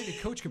 I mean, maybe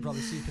coach could probably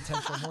see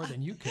potential more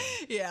than you could.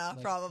 Yeah,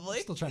 like, probably.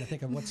 I'm still trying to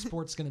think of what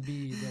sport's going to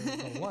be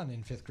the one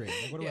in 5th grade.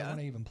 Like, what do I want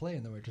to even play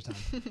in the winter time?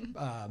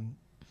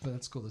 But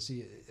that's cool to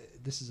see.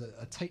 This is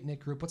a tight-knit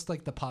group. What's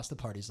like the pasta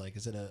parties like?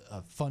 Is it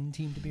a fun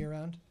team to be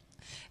around?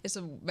 It's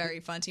a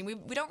very fun team.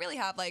 We don't really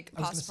have like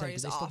pasta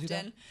parties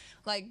often.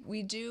 Like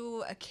we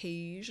do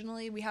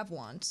occasionally. We have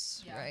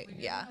once, right?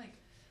 Yeah.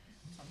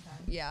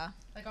 Sometimes. Yeah.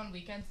 Like on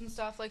weekends and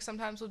stuff. Like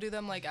sometimes we'll do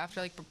them like after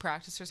like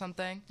practice or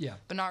something. Yeah.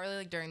 But not really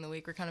like during the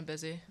week. We're kind of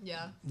busy.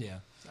 Yeah. Yeah,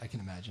 I can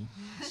imagine.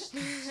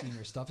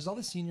 Senior stuff. Is all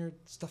the senior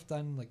stuff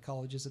done like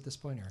colleges at this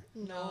point, or?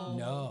 No.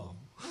 No.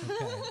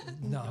 Okay.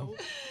 No.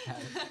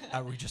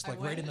 Are we just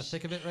like right in the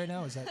thick of it right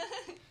now? Is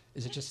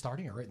it just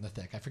starting or right in the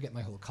thick? I forget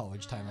my whole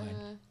college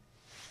timeline.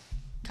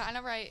 Kind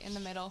of right in the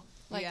middle.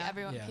 Like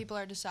people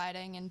are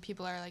deciding and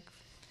people are like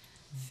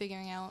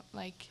figuring out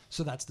like.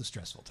 So that's the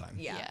stressful time.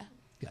 Yeah.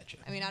 Gotcha.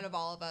 I mean, out of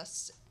all of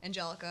us,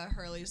 Angelica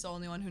Hurley's the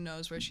only one who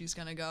knows where she's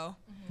gonna go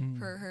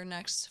for her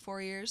next 4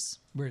 years.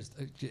 Where's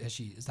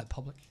is that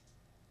public?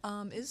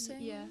 Is it?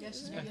 Yeah.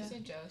 Yes,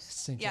 St. Joe's.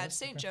 St. Joe's? Yeah, it's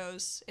St.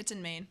 Joe's. It's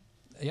in Maine.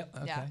 Yep.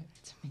 Okay. Yeah.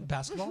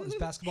 Basketball? Is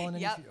basketball in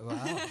any? Yep. Wow.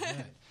 All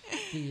right.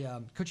 The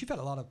coach, you've had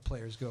a lot of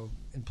players go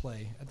and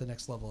play at the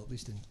next level, at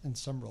least in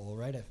some role,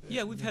 right?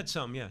 Yeah, we've had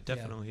some. Yeah,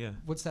 definitely. Yeah.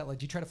 What's that like?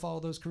 Do you try to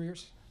follow those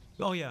careers?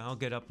 Oh yeah, I'll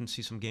get up and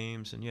see some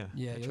games, and Yeah,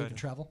 you try to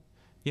travel.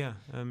 Yeah,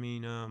 I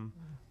mean,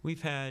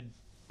 we've had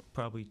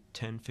probably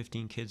 10,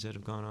 15 kids that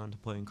have gone on to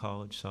play in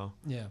college, so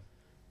yeah,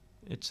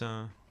 it's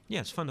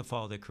it's fun to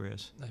follow their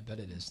careers. I bet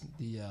it is.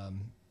 The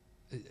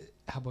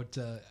how about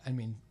I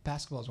mean,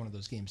 basketball is one of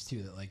those games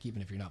too that like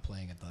even if you're not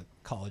playing at the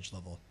college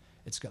level,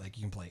 it's got like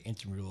you can play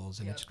intramurals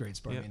and it's great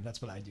sport. I mean,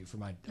 that's what I do for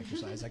my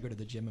exercise. I go to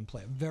the gym and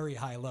play at a very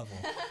high level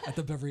at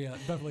the Beverly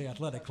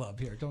Athletic Club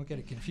here. Don't get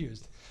it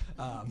confused.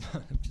 I'm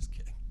just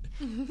kidding.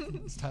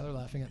 Is Tyler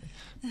laughing at me?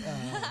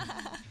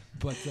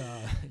 But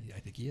I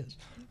think he is.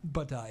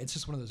 But it's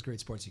just one of those great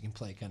sports you can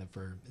play kind of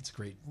for. It's a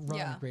great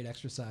run, great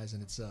exercise,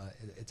 and it's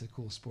a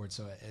cool sport.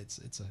 So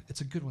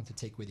it's a good one to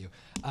take with you.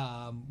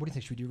 What do you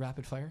think? Should we do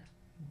rapid fire?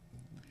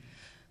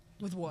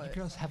 With what? You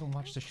girls haven't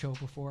watched the show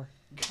before?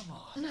 Come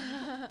on.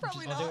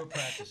 Probably not. They were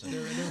practicing. They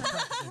were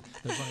practicing.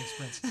 They're running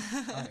sprints.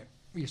 All right.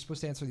 You're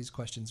supposed to answer these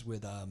questions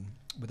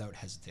without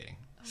hesitating.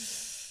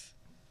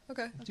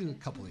 Okay. Do a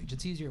couple each.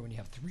 It's easier when you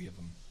have 3 of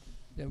them.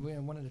 Yeah,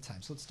 one at a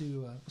time. So let's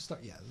do. Let's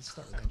start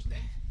with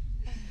Angelina.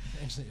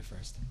 Angelina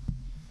first.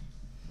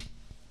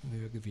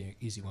 Maybe I'll give you an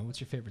easy one. What's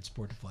your favorite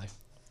sport to play?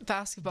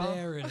 Basketball.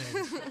 There it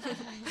is.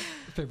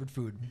 Favorite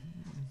food?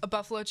 A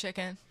buffalo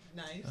chicken.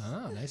 Nice.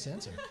 Oh, nice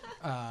answer.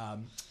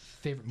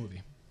 Favorite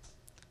movie?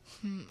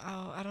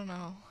 I don't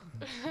know.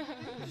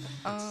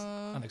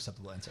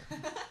 Unacceptable answer.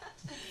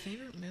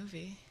 Favorite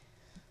movie?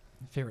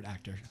 Favorite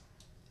actor?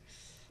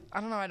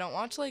 I don't know. I don't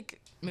watch like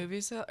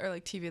movies or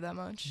like TV that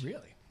much.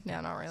 Really? Yeah,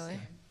 not really.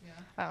 Yeah.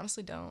 I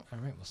honestly don't. All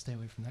right, we'll stay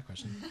away from that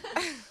question.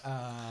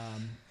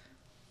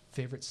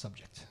 Favorite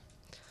subject?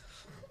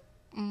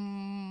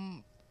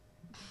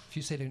 If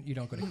you say you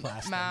don't go to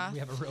class, then we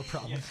have a real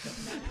problem.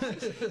 I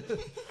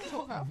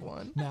don't have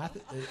one. Math?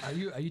 Are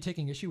you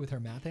taking issue with her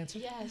math answer?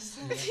 Yes.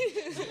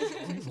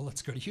 Well,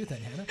 let's go to you then,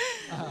 Hannah.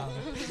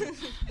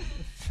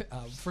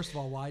 First of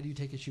all, why do you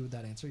take issue with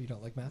that answer? You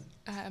don't like math?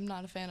 I'm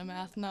not a fan of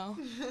math, no.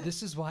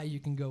 This is why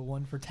you can go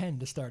 1 for 10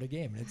 to start a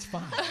game, and it's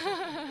fine.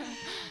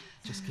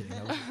 Just kidding.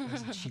 That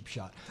was a cheap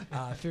shot.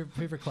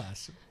 Favorite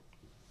class?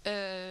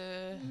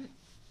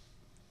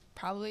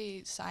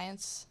 Probably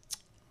science.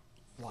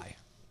 Why?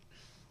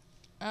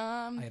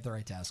 I have the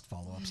right to ask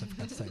follow-ups. I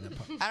forgot to tell you that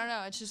part. I don't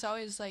know. It's just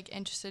always like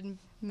interested in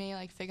me,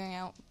 like figuring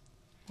out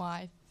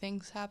why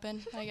things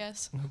happen, I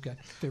guess. Okay.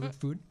 Favorite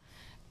food?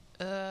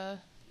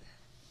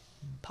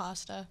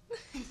 Pasta.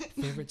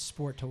 Favorite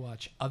sport to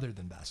watch other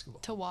than basketball?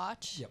 To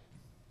watch? Yep.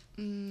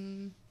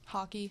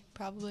 Hockey,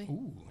 probably.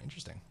 Ooh,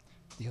 interesting.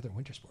 The other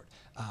winter sport.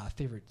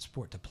 Favorite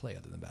sport to play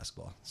other than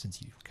basketball,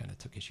 since you kind of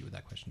took issue with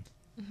that question?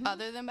 Mm-hmm.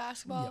 Other than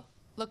basketball? Yep.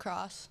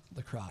 Lacrosse.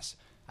 Lacrosse.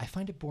 I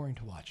find it boring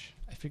to watch.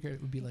 I figure it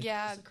would be like...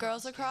 Yeah,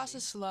 girls lacrosse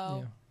is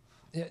slow.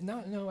 Yeah.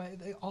 No,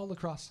 all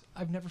lacrosse.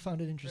 I've never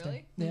found it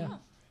interesting. Really? Yeah. Oh.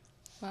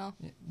 Well.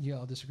 You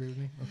all disagree with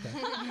me? Okay.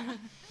 I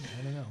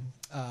don't know.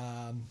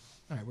 All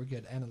right, we're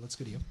good. Anna, let's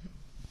go to you.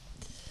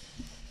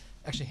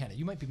 Actually, Hannah,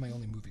 you might be my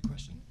only movie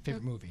question.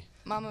 Favorite movie?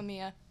 Mamma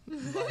Mia. You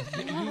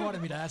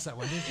wanted me to ask that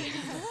one, didn't you?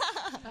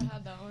 I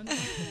had that one.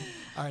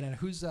 All right, Anna,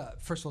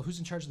 first of all, who's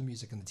in charge of the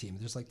music in the team?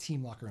 There's like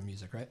team locker room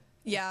music, right?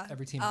 Yeah.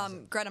 Every team has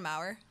it. Greta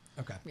Maurer.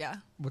 Okay. Yeah.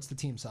 What's the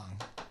team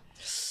song?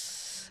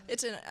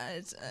 It's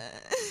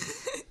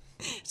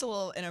it's a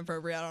little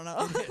inappropriate. I don't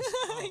know.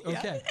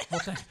 Okay.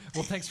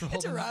 Well, thanks for holding.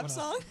 It's a rap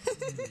song.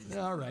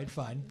 All right,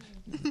 fine.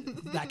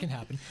 That can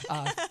happen.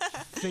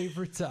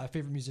 Favorite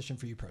musician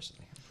for you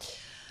personally?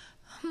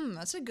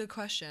 That's a good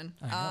question.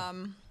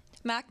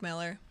 Mac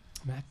Miller.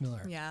 Mac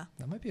Miller. Yeah.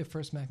 That might be a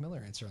first Mac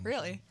Miller answer on the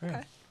Really? show.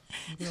 Okay.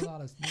 There's a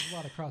lot of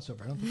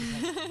crossover. I don't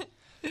think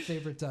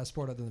favorite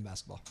sport other than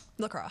basketball.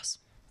 Lacrosse.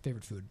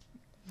 Favorite food.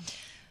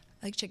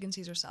 I like chicken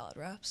Caesar salad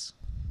wraps.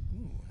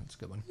 Ooh, that's a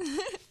good one.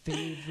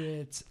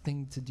 Favorite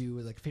thing to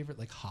do, favorite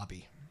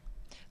hobby.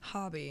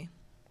 Hobby.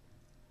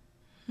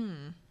 I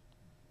don't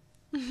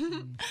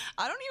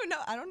even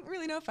know. I don't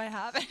really know if I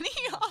have any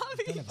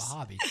hobbies. You don't have a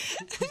hobby.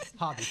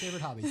 Hobby.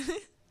 Favorite hobby.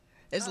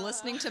 Is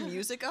listening to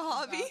music a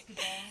hobby?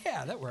 Basketball.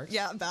 Yeah, that works.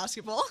 Yeah,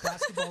 basketball.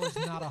 Basketball is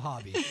not a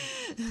hobby.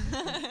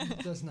 It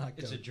does not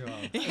go. It's a job.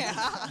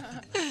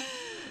 Yeah.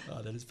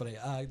 Oh, that is funny.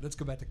 Let's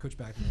go back to Coach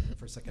Backman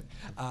for a second.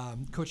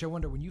 Coach, I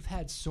wonder, when you've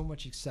had so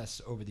much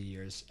success over the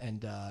years,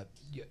 and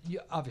you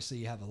obviously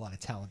you have a lot of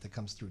talent that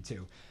comes through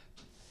too,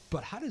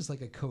 but how does a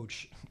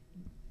coach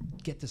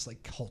get this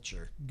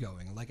culture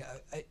going?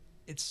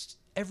 It's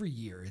every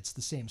year it's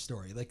the same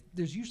story.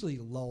 There's usually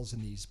lulls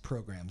in these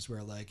programs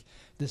where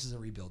this is a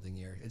rebuilding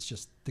year. It's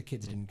just the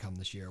kids didn't come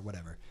this year or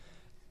whatever.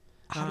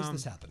 How does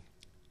this happen?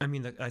 I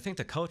mean, I think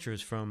the culture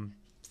is from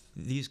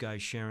these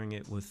guys sharing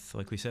it with,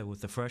 like we said,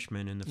 with the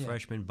freshmen, and the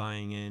freshmen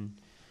buying in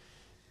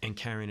and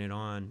carrying it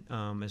on.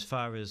 As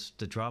far as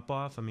the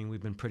drop-off, I mean,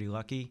 we've been pretty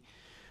lucky,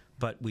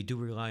 but we do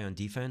rely on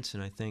defense,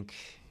 and I think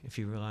if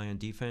you rely on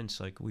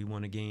defense, we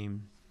won a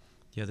game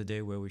the other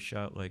day where we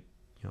shot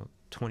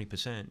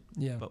 20%,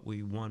 but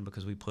we won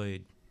because we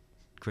played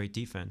great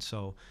defense.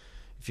 So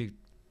if you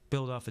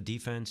build off a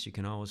defense, you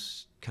can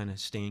always kind of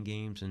stay in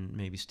games and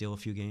maybe steal a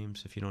few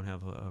games if you don't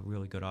have a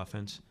really good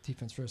offense.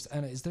 Defense first.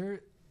 Anna, is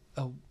there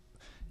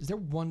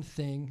one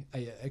thing?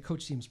 A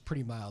coach seems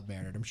pretty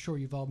mild-mannered. I'm sure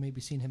you've all maybe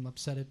seen him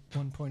upset at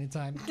one point in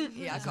time.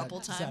 Yeah, a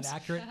couple times. Is that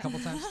accurate? A couple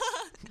times.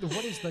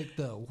 What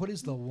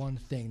is the one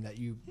thing that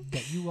you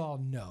all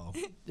know?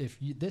 If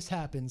this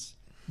happens,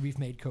 we've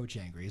made Coach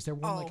angry. Is there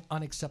one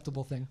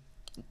unacceptable thing?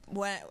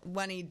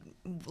 When he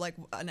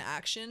an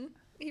action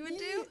he would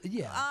do?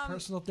 Yeah,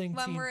 personal thing.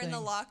 When team we're thing. in the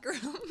locker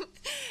room,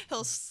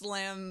 he'll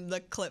slam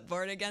the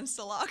clipboard against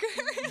the locker.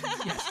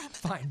 Yes,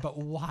 fine, but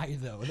why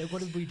though?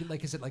 What did we do?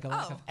 Is it a lack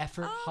of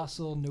effort,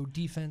 hustle, no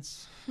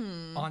defense,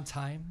 on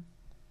time?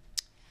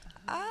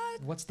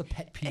 What's the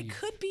pet peeve? It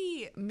could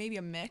be maybe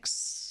a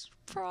mix,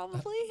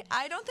 probably.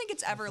 I don't think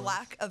it's ever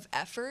lack of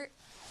effort.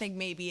 I think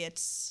maybe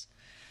it's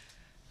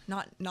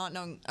not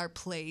knowing our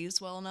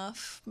plays well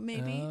enough,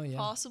 maybe,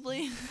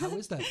 possibly. How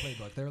is that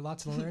playbook? There are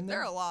lots to learn there?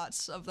 There are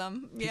lots of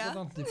them,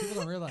 People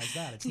don't realize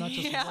that. It's not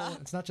just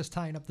it's not just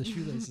tying up the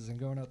shoelaces and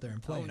going out there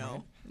and playing. Oh, no.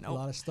 Right? Nope. A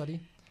lot of study.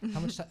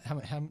 How much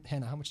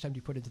Hannah, how much time do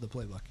you put into the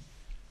playbook?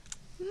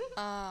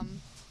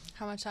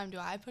 How much time do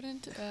I put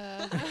into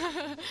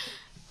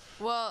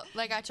well,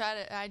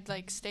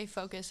 I'd stay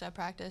focused at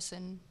practice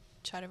and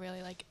try to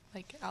really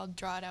I'll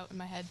draw it out in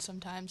my head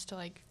sometimes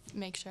to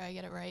make sure I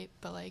get it right,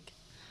 but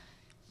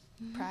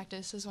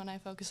practice is when I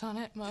focus on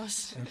it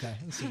most. Okay,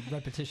 so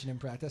repetition in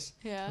practice.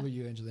 Yeah. How about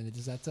you, Angelina?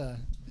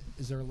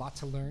 Is there a lot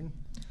to learn?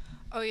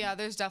 Oh yeah,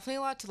 there's definitely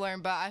a lot to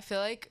learn, but I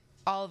feel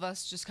all of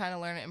us just kind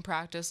of learn it in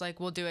practice.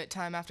 We'll do it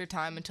time after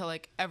time until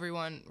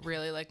everyone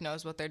really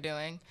knows what they're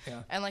doing.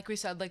 Yeah. And we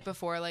said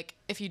before,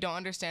 if you don't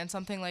understand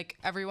something,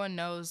 everyone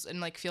knows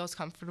and feels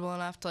comfortable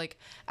enough to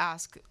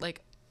ask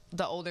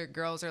the older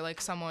girls or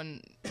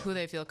someone who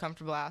they feel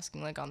comfortable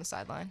asking on the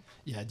sideline.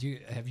 Yeah,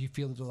 have you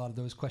fielded a lot of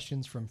those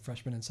questions from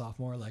freshmen and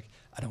sophomore?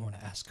 I don't want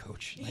to ask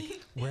coach.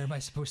 Where am I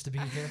supposed to be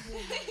here?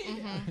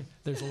 Mm-hmm.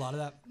 There's a lot of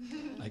that.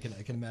 I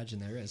can imagine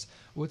there is.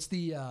 What's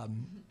the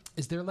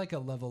is there a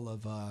level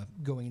of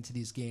going into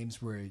these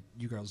games where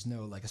you girls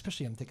know,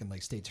 especially I'm thinking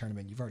state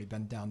tournament, you've already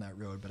been down that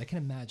road, but I can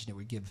imagine it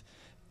would give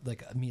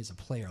me as a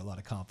player a lot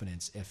of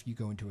confidence if you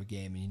go into a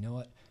game and you know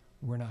what,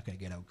 we're not going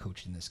to get out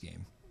coached in this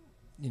game.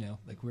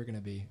 We're going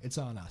to be, it's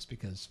on us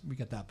because we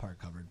got that part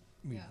covered.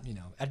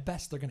 At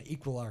best, they're going to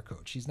equal our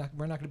coach.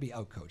 We're not going to be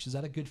out coached. Is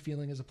that a good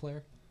feeling as a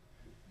player?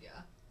 Yeah.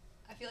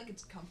 I feel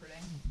it's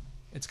comforting.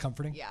 It's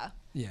comforting? Yeah.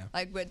 Yeah.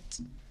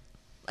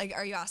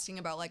 Are you asking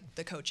about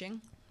the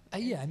coaching?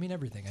 Yeah, I mean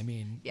everything. I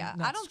mean,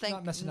 I don't think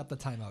not messing up the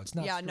timeouts.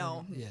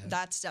 Not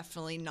that's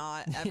definitely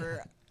not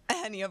ever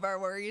any of our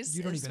worries.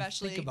 You don't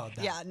especially, even think about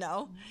that. Yeah,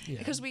 no. Yeah.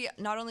 Because we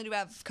not only do we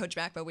have Coach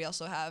Mack, but we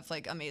also have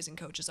amazing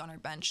coaches on our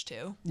bench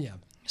too. Yeah.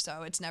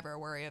 So it's never a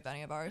worry of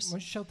any of ours. Why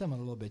don't you shout them out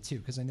a little bit too?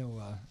 Because I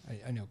know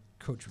I know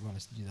Coach would want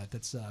us to do that.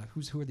 That's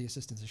who are the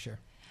assistants to share?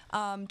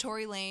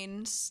 Tori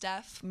Lane,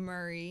 Steph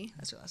Murray,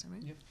 that's her last name,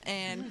 right? Yep.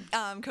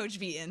 And Coach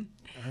Beaton.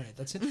 All right,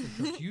 that's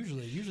interesting, Coach.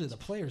 Usually the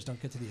players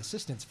don't get to the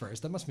assistants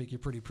first. That must make you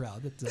pretty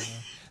proud.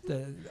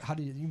 That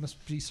you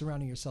must be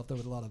surrounding yourself though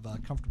with a lot of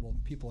comfortable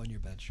people on your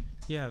bench.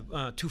 Yeah,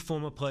 2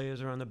 former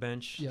players are on the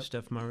bench, yep.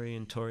 Steph Murray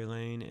and Tori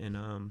Lane,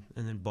 and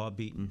then Bob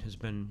Beaton has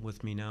been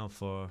with me now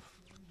for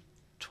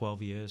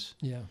 12 years.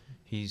 Yeah.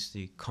 He's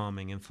the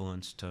calming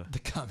influence to... The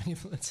calming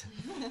influence.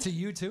 To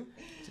you, too?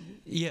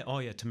 Yeah, oh,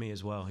 yeah, to me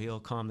as well. He'll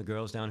calm the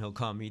girls down. He'll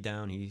calm me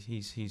down.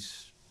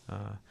 He's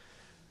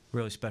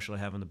really special to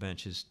have on the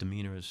bench. His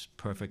demeanor is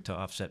perfect to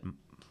offset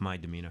my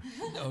demeanor.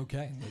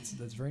 Okay,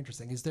 that's very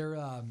interesting. Is there...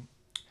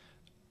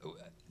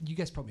 you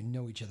guys probably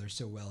know each other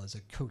so well as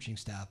a coaching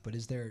staff, but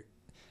is there...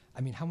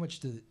 I mean, how much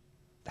do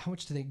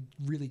they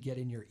really get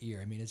in your ear?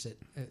 I mean, is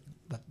it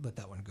let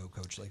that one go,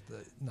 coach? Like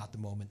not the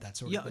moment, that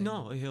sort of thing.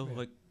 No,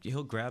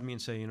 he'll grab me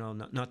and say,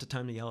 not the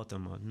time to yell at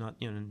them, or not,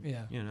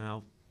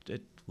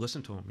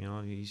 listen to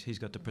him. He's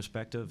got the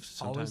perspective.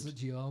 Sometimes.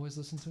 Do you always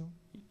listen to him?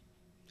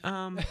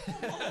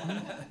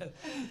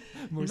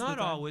 Not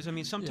always. I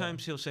mean,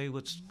 sometimes he'll say,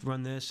 "Let's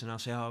run this," and I'll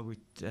say, "Oh, we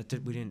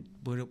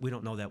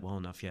don't know that well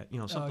enough yet."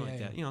 Something like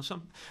that.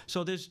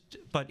 So there's,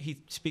 but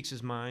he speaks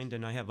his mind,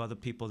 and I have other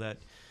people that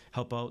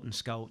help out and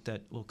scout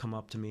that will come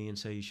up to me and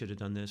say, "You should have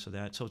done this or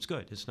that." So it's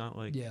good. It's not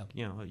like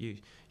you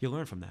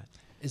learn from that.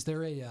 Is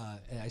there I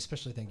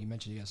especially think you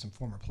mentioned you have some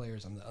former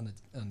players on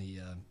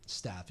the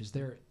staff. Is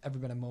there ever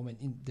been a moment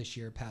in this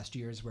year, past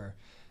years, where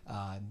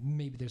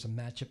maybe there's a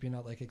matchup you're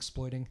not like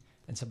exploiting,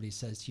 and somebody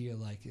says to you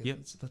like,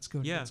 let's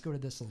go to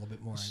this a little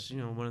bit more.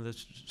 One of the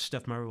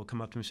Steph Murray will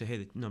come up to me and say, "Hey,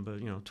 the number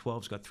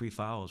 12's got 3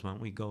 fouls. Why don't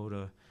we go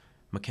to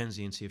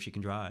Mackenzie and see if she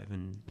can drive?"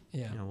 And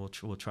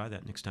we'll try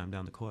that next time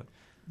down the court.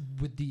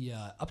 With the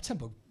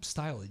up-tempo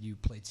style that you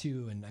play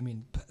too, and I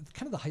mean,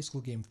 kind of the high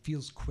school game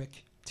feels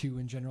quick too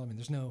in general. I mean,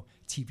 there's no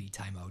TV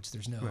timeouts.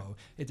 There's no.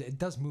 Right. It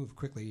does move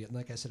quickly, and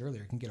like I said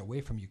earlier, it can get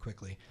away from you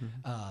quickly.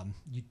 Mm-hmm.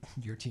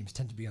 Your teams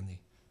tend to be on the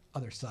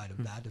other side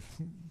of that, of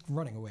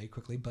running away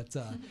quickly. But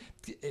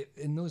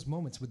in those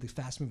moments with the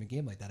fast-moving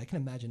game like that, I can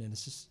imagine an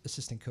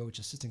assistant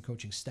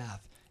coaching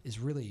staff is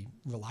really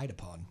relied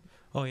upon.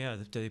 Oh yeah,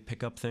 they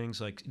pick up things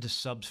like the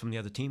subs from the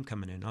other team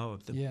coming in. Oh,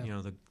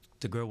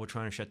 the girl we're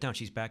trying to shut down,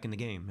 she's back in the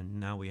game, and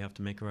now we have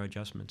to make our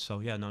adjustments.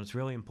 So it's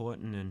really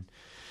important, and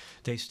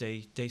they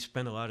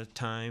spend a lot of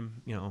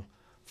time,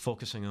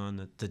 focusing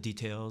on the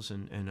details,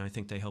 and I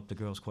think they help the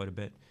girls quite a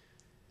bit.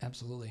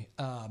 Absolutely.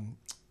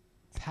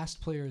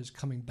 Past players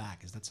coming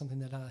back, is that something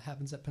that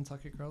happens at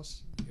Pentucket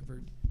Girls? You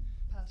ever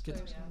past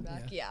players coming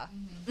back? Yeah.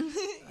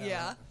 Mm-hmm.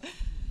 Yeah.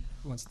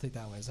 Who wants to take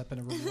that one? Has that been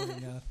a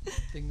rewarding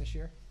thing this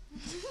year?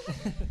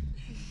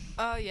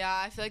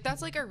 Yeah, I feel like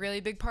that's like a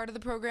really big part of the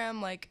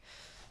program. Like,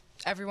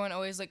 everyone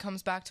always like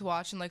comes back to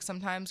watch, and like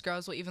sometimes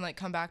girls will even like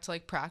come back to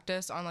like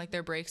practice on like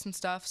their breaks and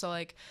stuff. So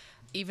like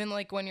even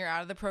like when you're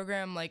out of the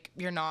program, like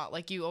you're not,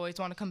 like you always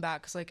want to come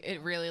back, because like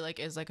it really like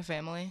is like a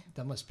family.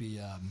 That must be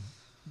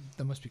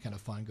kind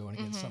of fun going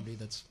against somebody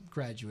that's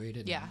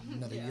graduated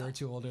another year or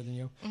two older than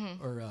you.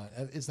 Or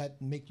does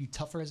that make you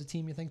tougher as a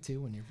team, you think,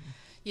 too, when you're...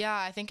 Yeah,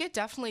 I think it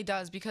definitely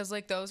does, because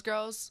like those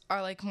girls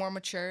are like more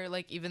mature,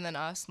 like even than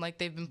us, and like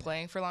they've been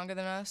playing for longer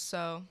than us.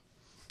 So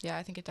yeah,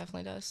 I think it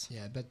definitely does.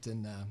 Yeah, I bet.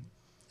 And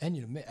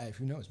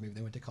who knows? Maybe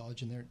they went to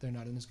college and they're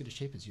not in as good a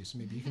shape as you. So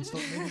maybe you can still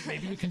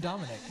maybe you can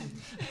dominate.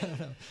 I don't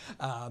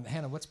know.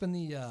 Hannah, what's been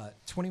the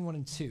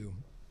 21-2?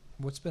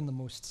 What's been the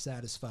most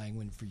satisfying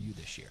win for you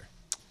this year?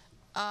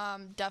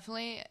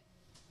 Definitely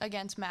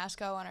against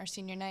Masco on our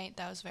senior night.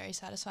 That was very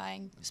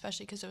satisfying,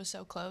 especially because it was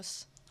so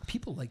close.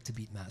 People like to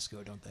beat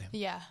Masco, don't they?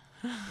 Yeah.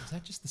 Is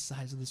that just the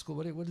size of the school?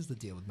 What is the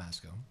deal with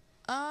Masco?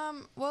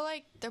 Well,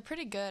 like they're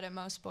pretty good at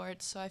most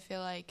sports, so I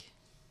feel like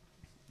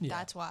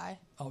that's why.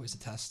 Always a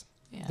test.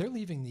 Yeah. They're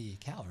leaving the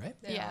Cal, right?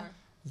 They are.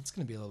 It's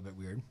going to be a little bit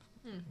weird.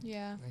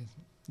 Yeah.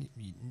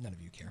 None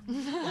of you care.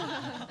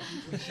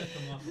 We set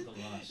them off with a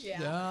loss.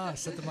 Yeah,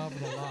 set them off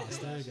with a loss.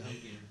 There you go.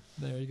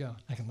 There you go.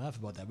 I can laugh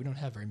about that. We don't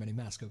have very many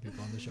Masco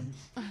people on the show.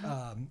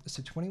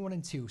 So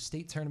 21-2,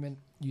 state tournament.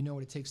 You know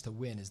what it takes to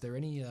win. Is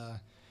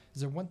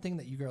there one thing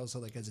that you girls are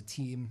like as a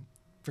team?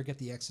 Forget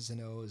the X's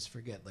and O's.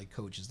 Forget like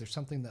coaches. There's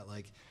something that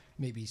like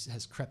maybe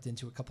has crept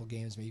into a couple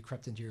games. Maybe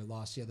crept into your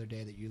loss the other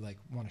day that you like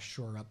want to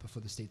shore up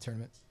before the state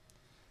tournament.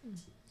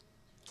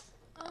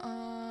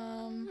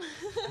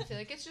 I feel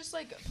like it's just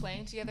like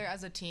playing together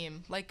as a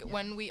team. Like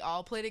when we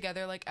all play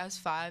together, like as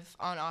 5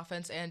 on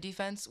offense and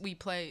defense, we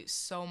play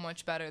so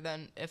much better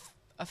than if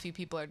a few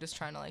people are just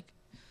trying to like.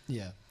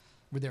 Yeah.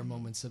 Were there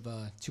moments of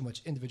too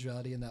much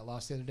individuality in that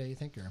loss the other day, you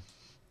think, or?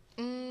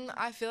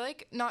 I feel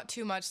like not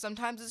too much.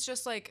 Sometimes it's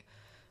just like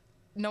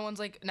no one's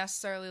like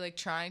necessarily like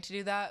trying to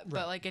do that,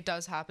 but like it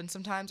does happen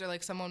sometimes, or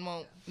like someone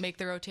won't make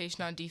the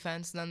rotation on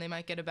defense and then they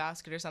might get a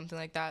basket or something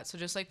like that. So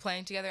just like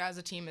playing together as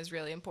a team is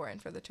really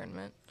important for the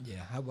tournament.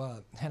 Yeah.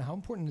 Hannah, how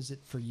important is it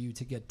for you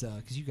to get,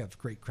 because you have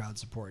great crowd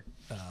support,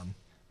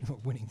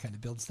 winning kind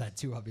of builds that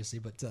too, obviously,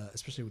 but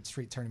especially with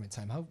straight tournament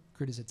time, how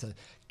good is it to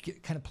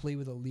kind of play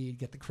with a lead,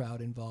 get the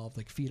crowd involved,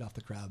 like feed off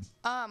the crowd?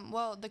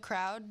 Well, the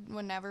crowd,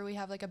 whenever we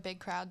have like a big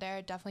crowd there,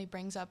 it definitely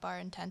brings up our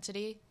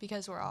intensity,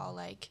 because we're all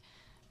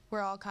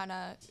kind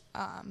of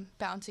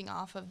bouncing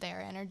off of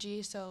their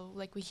energy. So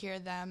like we hear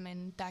them,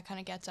 and that kind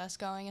of gets us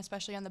going,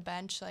 especially on the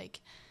bench.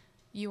 Like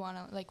you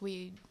want to, like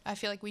I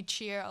feel like we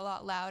cheer a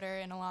lot louder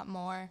and a lot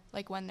more,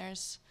 like when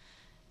there's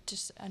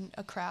just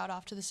a crowd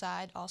off to the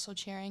side also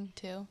cheering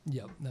too.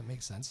 Yep, that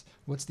makes sense.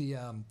 What's the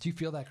do you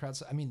feel that crowd?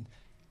 I mean,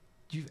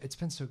 it's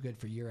been so good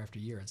for year after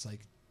year. It's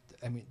like,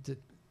 I mean,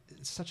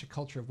 it's such a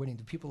culture of winning.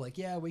 Do people like,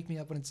 yeah, wake me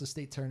up when it's a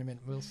state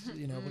tournament? We'll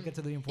we'll get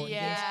to the important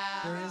games.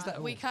 There is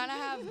that. We kind of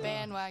have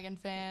bandwagon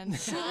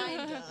fans.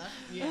 Kinda.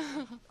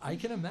 Yeah. I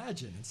can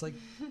imagine. It's like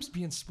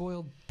being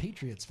spoiled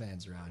Patriots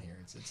fans around here.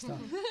 It's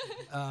tough.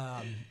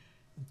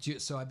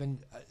 So I've been.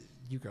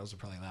 You girls will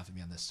probably laugh at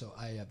me on this. So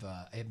I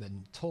have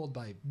been told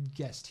by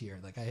guests here,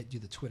 like I do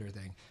the Twitter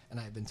thing, and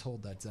I've been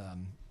told that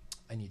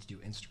I need to do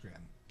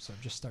Instagram. So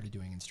I've just started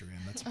doing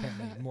Instagram. That's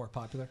apparently more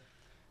popular.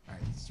 All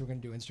right, so we're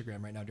going to do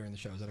Instagram right now during the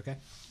show. Is that okay?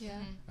 Yeah.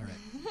 All right.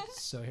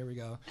 So here we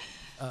go.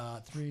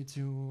 3,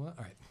 2, 1. All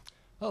right.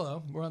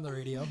 Hello, we're on the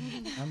radio.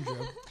 I'm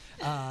Drew.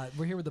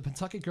 We're here with the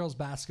Pentucket Girls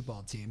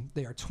Basketball team.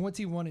 They are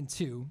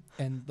 21-2,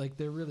 and like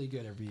they're really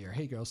good every year.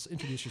 Hey, girls,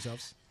 introduce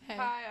yourselves. Hey.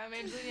 Hi, I'm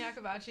Angelina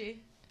Yakabachi.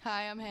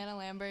 Hi, I'm Hannah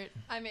Lambert.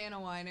 I'm Anna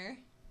Weiner.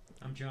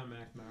 I'm John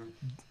McNamara.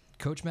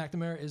 Coach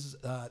McNamara is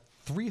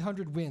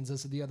 300 wins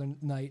as of the other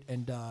night,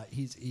 and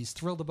he's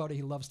thrilled about it.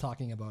 He loves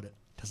talking about it.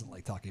 Doesn't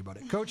like talking about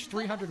it. Coach,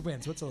 300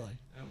 wins. What's it like?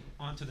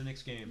 On to the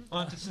next game.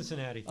 On to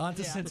Cincinnati. On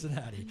to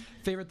Cincinnati.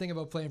 Favorite thing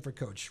about playing for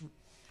Coach?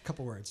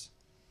 Couple words.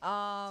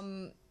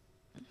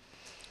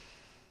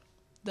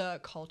 The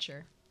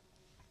culture.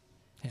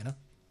 Hannah?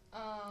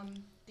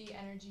 The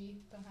energy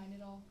behind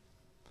it all.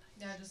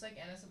 Yeah, just like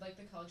Anna said, like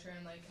the culture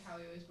and like how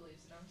he always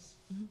believes in us.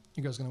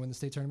 You guys going to win the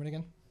state tournament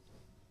again?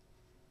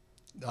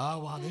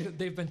 Oh, wow.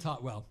 They've been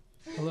taught well.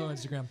 Hello,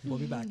 Instagram. We'll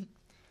be back.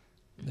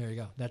 There you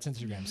go. That's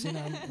Instagram. See,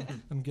 now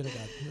I'm good at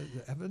that.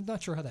 I'm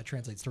not sure how that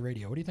translates to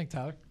radio. What do you think,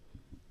 Tyler?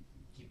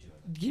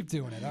 Keep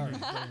doing it. All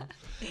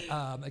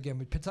right. Again,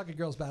 with Pentucket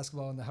Girls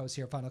Basketball in the house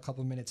here, final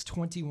couple of minutes.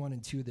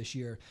 21-2 this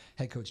year.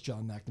 Head coach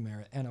John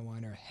McNamara, Anna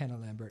Weiner, Hannah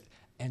Lambert,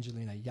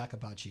 Angelina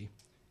Yakabachi.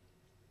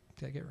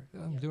 Did I get it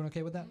right? I'm doing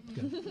okay with that?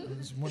 Good.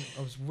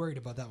 I was worried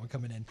about that one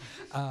coming in.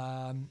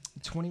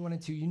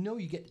 21-2. You know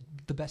you get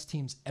the best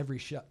teams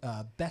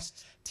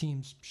best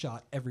teams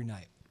shot every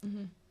night.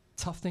 Mm-hmm.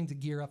 Tough thing to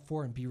gear up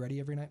for and be ready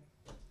every night?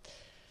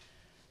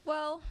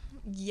 Well,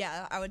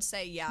 yeah, I would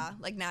say yeah.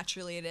 Like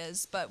naturally it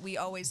is, but we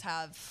always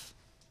have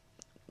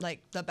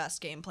like the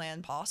best game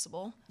plan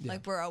possible. Yeah.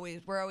 Like we're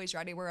always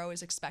ready. We're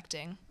always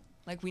expecting.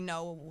 Like we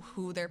know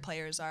who their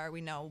players are.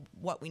 We know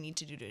what we need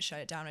to do to shut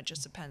it down. It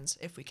just depends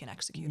if we can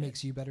execute it.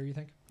 Makes you better, you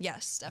think?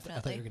 Yes, definitely.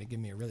 I thought you were going to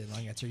give me a really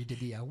long answer. You did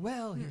the,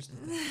 well, here's the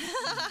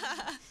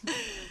thing.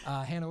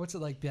 Hannah, what's it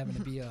like having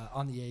to be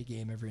on the A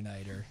game every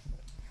night? Or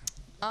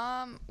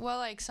Well,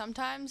 like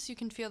sometimes you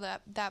can feel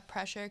that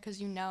pressure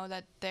because you know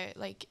that they're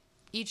like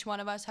each one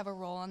of us have a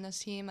role on this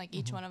team. Like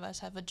each one of us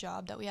have a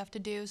job that we have to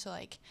do. So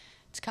like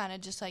it's kind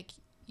of just like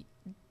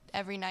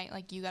every night,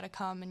 like you got to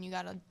come and you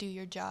got to do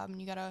your job and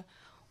you got to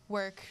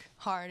work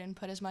hard and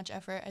put as much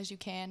effort as you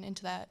can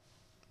into that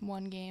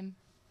one game.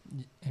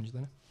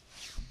 Angelina?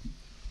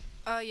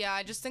 Yeah,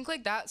 I just think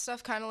like that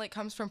stuff kind of like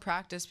comes from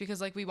practice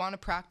because like we want to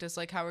practice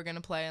like how we're going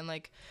to play and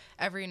like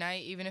every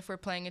night, even if we're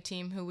playing a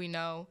team who we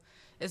know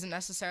isn't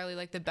necessarily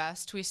like the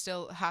best, we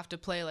still have to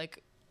play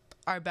like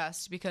our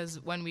best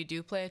because when we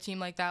do play a team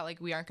like that, like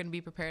we aren't going to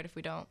be prepared if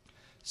we don't.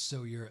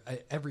 So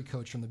every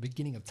coach from the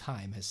beginning of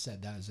time has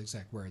said that as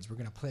exact words. We're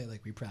going to play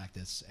like we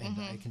practice, and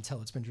I can tell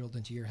it's been drilled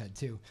into your head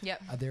too.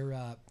 Yep.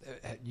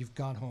 You've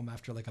gone home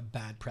after like a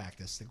bad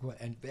practice, like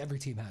and every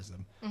team has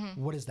them.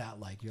 What is that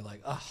like? You're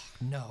like, oh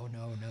no,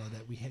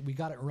 that we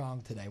got it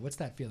wrong today. What's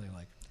that feeling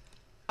like?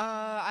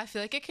 I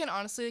feel like it can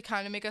honestly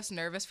kind of make us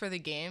nervous for the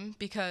game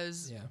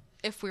because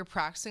if we're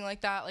practicing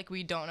like that, like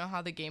we don't know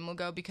how the game will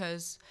go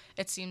because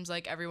it seems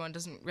like everyone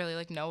doesn't really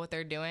like know what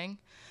they're doing,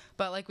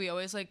 but like we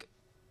always like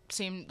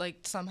seem like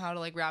somehow to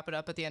like wrap it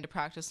up at the end of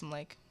practice and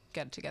like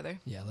get it together.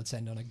 Yeah, let's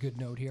end on a good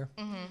note here.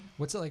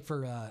 What's it like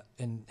for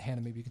and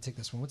Hannah, maybe you can take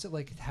this one. What's it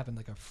like having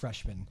like a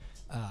freshman?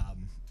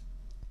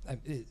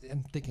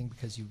 I'm thinking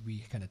because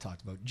we kind of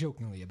talked about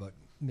jokingly about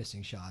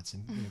missing shots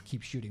and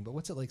keep shooting, but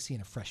what's it like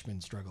seeing a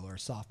freshman struggle or a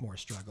sophomore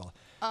struggle?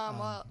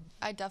 Well,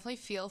 I definitely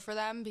feel for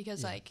them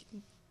because like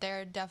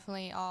they're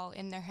definitely all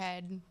in their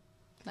head,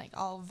 like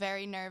all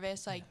very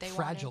nervous. Like they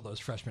fragile those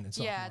freshmen and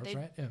sophomores,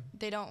 right? Yeah,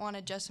 they don't want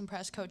to just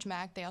impress Coach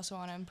Mack. They also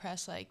want to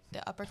impress like the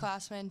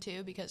upperclassmen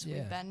too because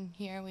we've been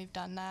here, we've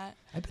done that.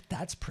 I bet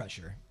that's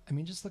pressure. I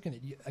mean, just looking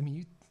at you. I mean,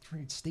 you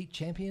three state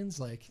champions.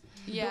 Like,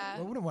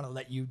 I wouldn't want to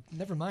let you.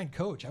 Never mind,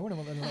 Coach. I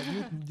wouldn't want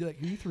to let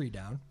you three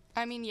down.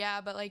 I mean, yeah,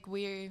 but like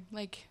we're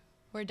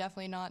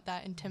definitely not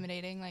that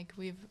intimidating. Like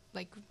we've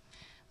like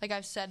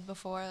I've said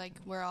before, like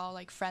we're all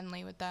like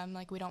friendly with them.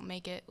 Like we don't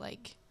make it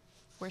like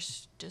we're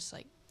just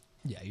like.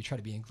 Yeah, you try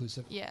to be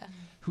inclusive. Yeah.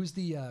 Who's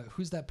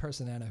that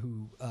person, Anna,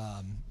 who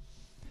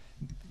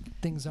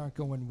things aren't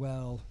going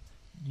well?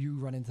 you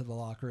run into the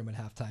locker room at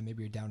halftime.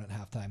 Maybe you're down at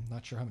halftime.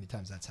 Not sure how many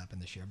times that's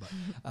happened this year, but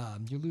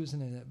you're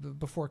losing it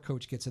before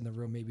coach gets in the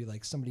room. Maybe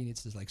like somebody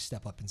needs to like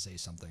step up and say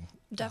something.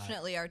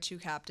 Definitely our two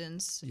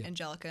captains,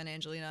 Angelica and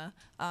Angelina.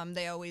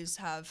 They always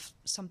have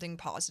something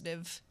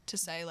positive to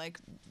say. Like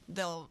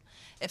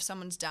if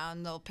someone's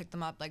down, they'll pick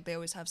them up. Like they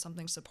always have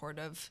something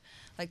supportive.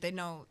 Like they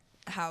know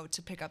how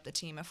to pick up the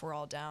team if we're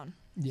all down.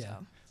 Yeah.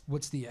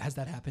 So. Has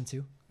that happened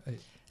too?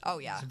 Oh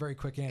yeah. It's a very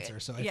quick answer.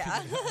 So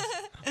I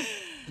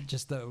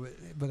just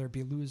whether it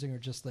be losing or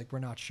just like we're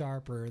not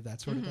sharp or that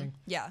sort of thing.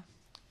 Yeah.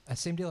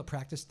 Same deal at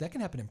practice. That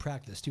can happen in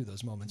practice too.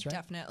 Those moments, right?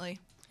 Definitely.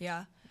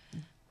 Yeah.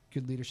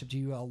 Good leadership. Do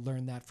you all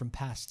learn that from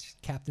past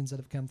captains that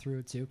have come through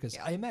it too? Because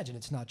I imagine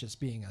it's not just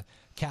being a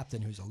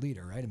captain who's a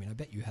leader, right? I mean, I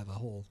bet you have a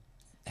whole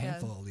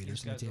handful of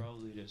leaders in the team. These guys are all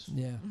leaders.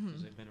 Yeah.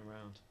 Because they've been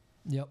around.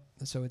 Yep.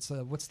 So it's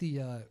what's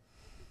the?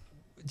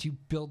 Do you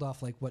build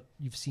off like what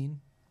you've seen?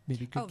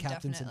 Maybe good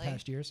captains definitely. in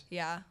past years?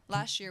 Yeah.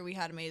 Last year we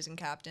had amazing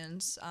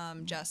captains,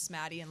 Jess,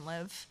 Maddie, and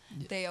Liv.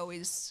 Yeah. They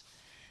always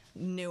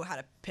knew how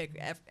to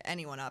pick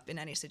anyone up in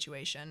any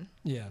situation.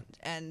 Yeah.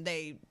 And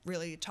they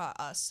really taught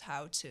us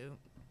how to,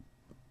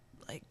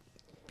 like,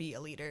 be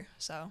a leader.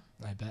 So.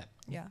 I bet.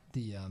 Yeah.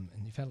 And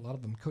you've had a lot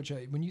of them. Coach,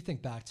 when you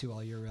think back to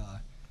all your,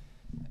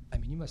 I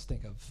mean, you must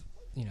think of,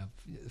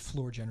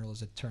 floor general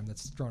is a term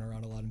that's thrown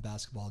around a lot in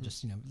basketball,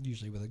 just,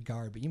 usually with a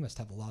guard, but you must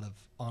have a lot of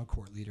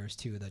on-court leaders,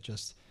 too, that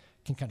just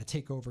can kind of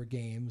take over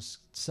games,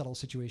 settle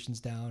situations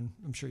down.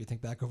 I'm sure you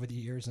think back over the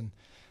years. And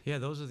yeah,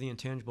 those are the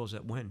intangibles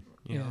that win,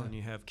 you know, and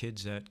you have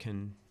kids that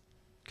can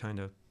kind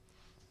of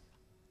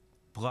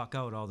block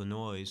out all the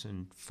noise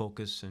and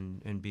focus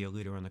and be a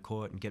leader on the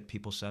court and get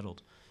people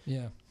settled.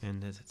 Yeah.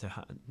 And it's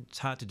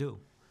hard to do.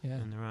 Yeah.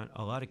 And there aren't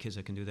a lot of kids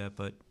that can do that,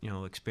 but,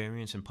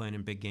 experience and playing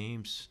in big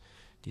games,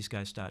 these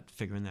guys start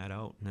figuring that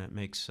out, and that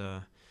makes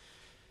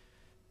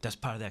that's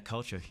part of that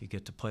culture. You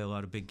get to play a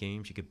lot of big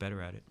games, you get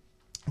better at it.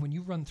 When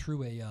you run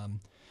through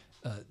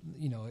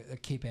a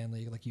Cape Ann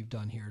League like you've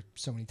done here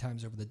so many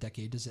times over the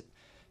decade, does it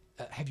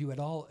have you at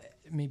all,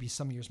 maybe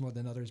some years more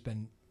than others,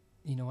 been,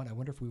 you know what, I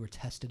wonder if we were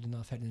tested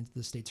enough heading into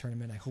the state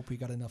tournament. I hope we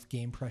got enough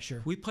game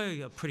pressure. We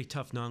play a pretty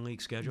tough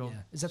non-league schedule.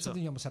 Yeah. Is that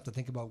something you almost have to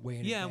think about way in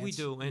advance? Yeah, we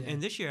do. And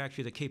this year,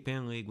 actually, the Cape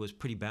Ann League was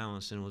pretty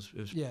balanced and it was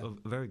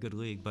a very good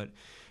league. But,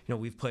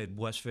 we've played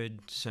Westford,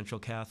 Central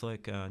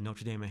Catholic,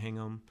 Notre Dame and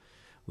Hingham.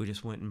 We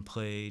just went and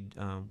played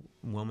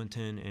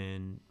Wilmington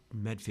and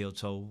Medfield.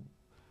 So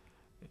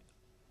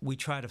we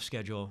try to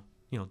schedule,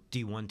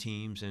 D1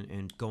 teams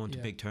and go into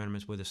big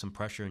tournaments where there's some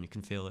pressure and you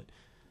can feel it.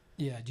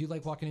 Yeah. Do you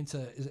like walking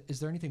into, is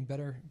there anything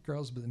better,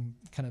 girls, than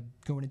kind of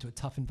going into a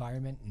tough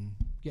environment and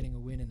getting a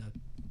win in a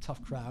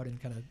tough crowd and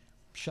kind of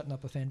shutting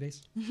up a fan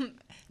base?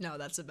 No,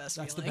 that's the best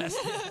That's feeling. the best.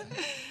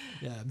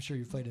 Yeah, I'm sure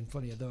you've played in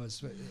plenty of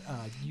those.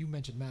 You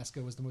mentioned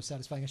Masco was the most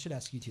satisfying. I should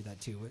ask you two that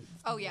too.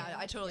 Oh, yeah,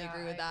 I totally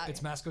agree with that.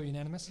 It's Masco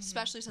unanimous?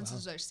 Especially since it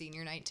was our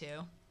senior night,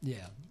 too.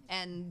 Yeah.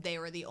 And they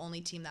were the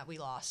only team that we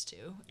lost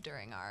to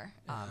during our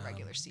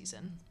regular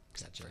season.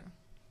 Gotcha.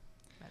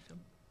 Medfield.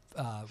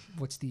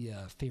 What's the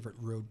favorite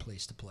road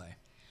place to play?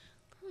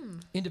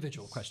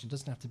 Individual question.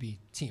 Doesn't have to be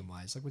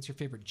team-wise. Like, what's your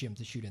favorite gym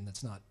to shoot in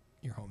that's not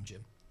your home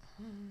gym?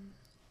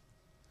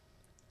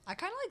 I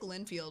kind of like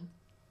Linfield.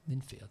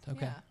 Linfield,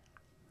 okay. Yeah.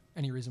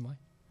 Any reason why?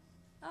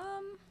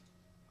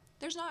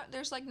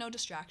 There's like no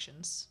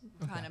distractions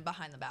kind of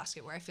behind the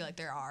basket where I feel like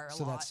there are a lot.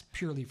 So that's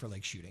purely for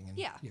like shooting. And,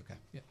 yeah. Okay.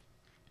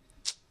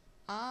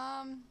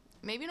 Yeah.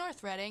 Maybe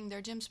North Reading.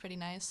 Their gym's pretty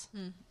nice.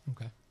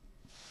 Okay.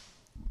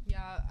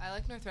 Yeah, I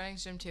like North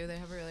Reading's gym too. They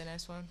have a really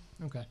nice one.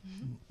 Okay.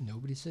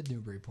 Nobody said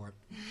Newburyport.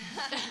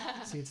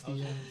 See, it's the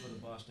for the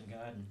Boston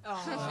Garden.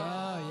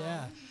 Oh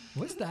yeah.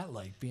 What's that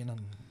like being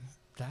on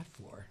that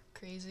floor?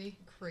 Crazy.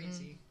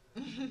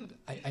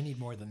 I need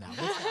more than that.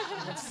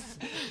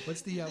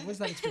 What's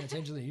that experience,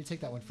 Angelina? You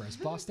take that one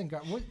first. Boston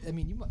Garden.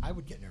 I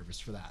would get nervous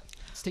for that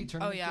state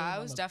tournament. Oh yeah, I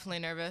was definitely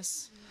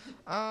nervous.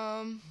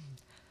 I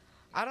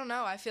don't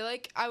know. I feel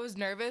like I was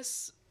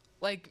nervous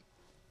like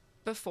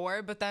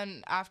before, but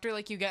then after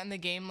like you get in the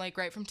game, like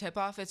right from tip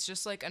off, it's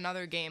just like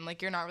another game.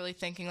 Like you're not really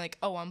thinking like,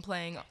 oh, I'm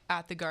playing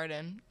at the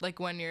Garden, like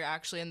when you're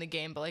actually in the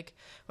game. But like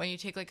when you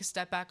take like a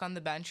step back on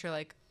the bench, you're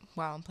like,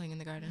 wow, I'm playing in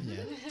the Garden.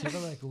 Yeah. Do you ever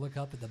like look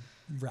up at the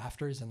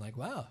rafters and like,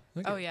 wow?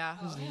 Oh yeah.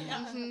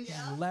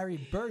 Larry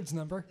Bird's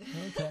number.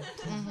 Okay.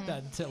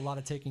 That's a lot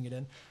of taking it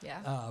in.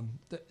 Yeah.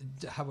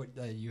 How about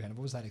you, Hannah?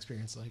 What was that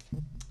experience like?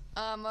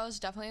 It was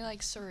definitely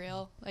like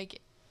surreal. Like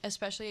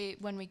especially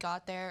when we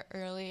got there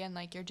early and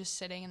like you're just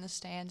sitting in the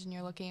stands and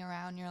you're looking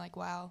around and you're like,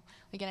 wow,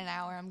 like in an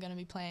hour I'm gonna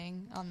be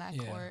playing on that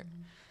court.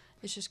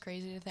 It's just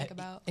crazy to think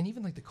about. And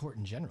even like the court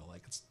in general,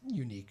 like it's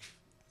unique.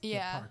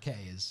 Yeah. The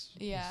parquet is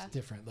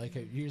different. Like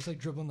you're just like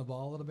dribbling the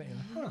ball a little bit. And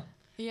you're like, huh.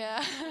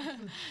 Yeah.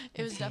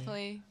 It was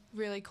definitely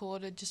really cool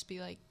to just be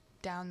like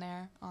down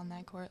there on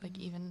that court. Like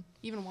even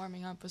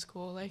warming up was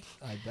cool. Like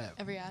I bet.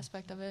 Every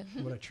aspect of it.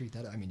 What a treat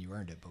that. I mean, you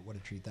earned it, but what a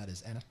treat that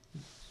is, Anna.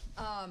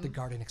 The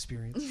Garden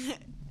experience.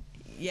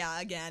 Yeah,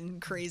 again,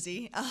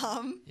 crazy.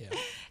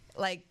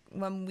 like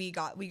when we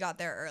got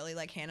there early,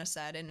 like Hannah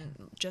said, and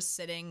just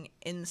sitting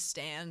in the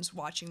stands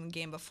watching the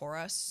game before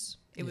us,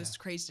 it was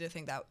crazy to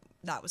think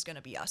that was going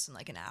to be us in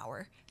like an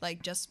hour.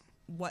 Like just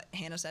what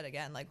Hannah said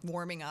again, like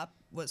warming up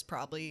was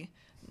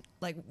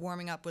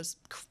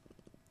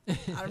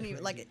I don't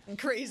even like it,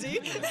 crazy.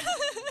 And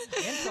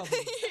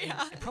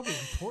probably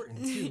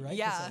important too, right?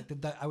 Yeah.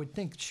 Like I would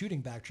think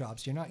shooting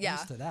backdrops, you're not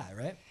used to that,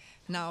 right?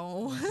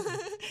 No.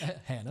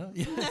 Hannah.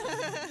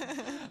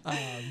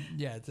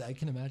 I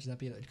can imagine that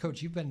being.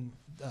 Coach, you've been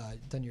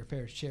done your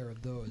fair share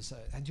of those.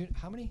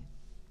 How many?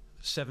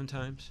 7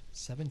 times.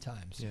 7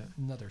 times. Yeah.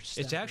 Another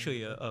step. It's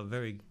actually a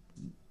very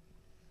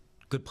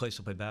good place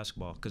to play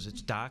basketball because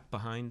it's dark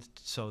behind,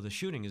 so the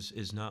shooting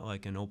is not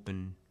like an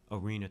open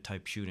arena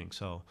type shooting.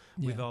 So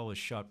we've always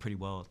shot pretty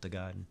well at the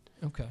Garden.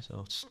 Okay.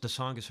 So the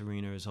Songus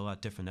Arena is a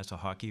lot different. That's a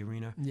hockey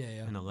arena. Yeah.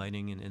 And the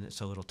lighting, and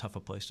it's a little tougher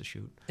place to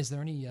shoot. Is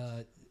there any?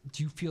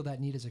 Do you feel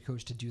that need as a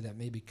coach to do that?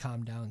 Maybe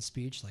calm down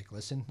speech, like,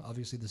 listen,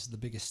 obviously this is the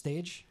biggest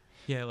stage.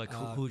 Yeah, like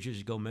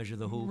Hoosiers go measure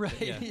the hoop.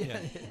 Right.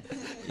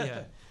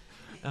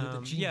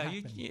 Yeah.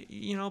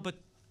 You know, but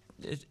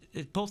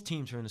both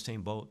teams are in the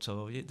same boat,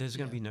 so there's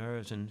going to be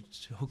nerves and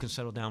who can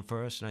settle down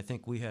first. And I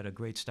think we had a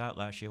great start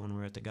last year when we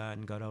were at the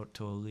Garden, got out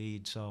to a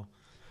lead. So,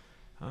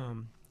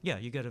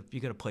 you got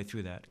to play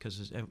through that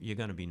because you're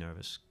going to be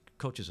nervous.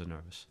 Coaches are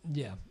nervous.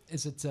 Yeah.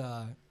 Is it?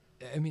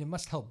 I mean, it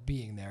must help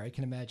being there. I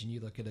can imagine you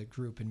look at a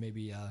group and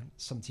maybe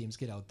some teams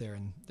get out there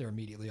and they're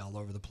immediately all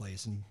over the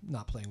place and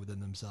not playing within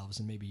themselves.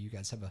 And maybe you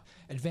guys have an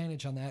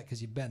advantage on that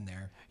because you've been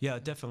there. Yeah,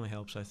 it definitely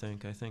helps, I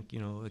think. You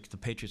know, like the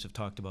Patriots have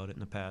talked about it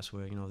in the past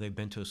where, you know, they've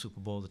been to a Super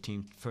Bowl, the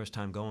team first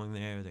time going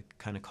there, they're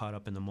kind of caught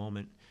up in the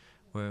moment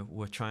where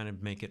we're trying to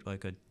make it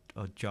like a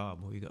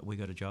job. We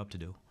got a job to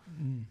do.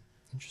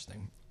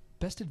 Interesting.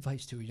 Best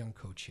advice to a young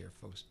coach here,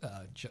 folks.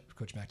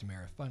 Coach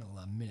McNamara, final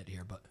minute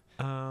here, but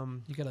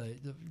you got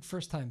the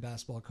first-time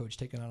basketball coach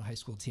taking on a high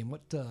school team.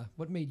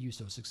 What made you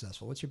so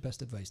successful? What's your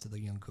best advice to the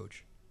young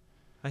coach?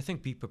 I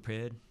think be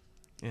prepared,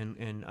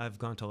 and I've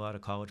gone to a lot of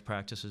college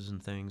practices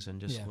and things,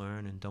 and just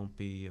learn, and don't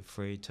be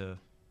afraid to,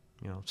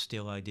 you know,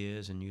 steal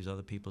ideas and use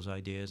other people's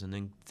ideas,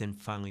 and then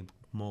finally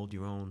mold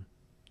your own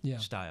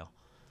style.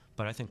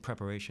 But I think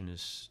preparation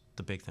is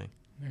the big thing.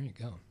 There you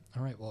go.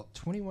 All right, well,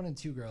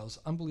 21-2 girls,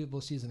 unbelievable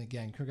season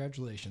again.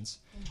 Congratulations.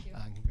 Thank you.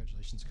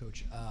 Congratulations,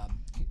 Coach.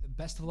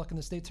 Best of luck in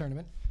the state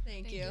tournament.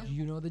 Thank you.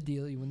 You know the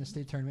deal. You win the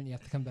state tournament, you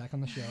have to come back on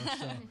the show.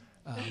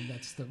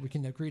 So we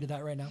can agree to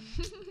that right now.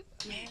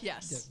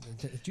 Yes.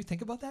 Did you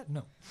think about that?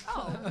 No.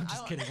 Oh, I'm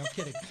just kidding.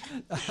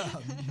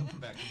 You'll come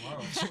back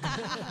tomorrow.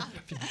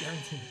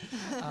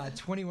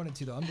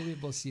 21-2 though,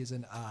 unbelievable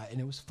season, and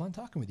it was fun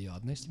talking with you all.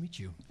 Nice to meet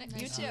you.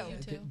 You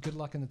too. Good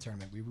luck in the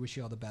tournament. We wish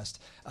you all the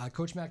best.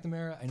 Coach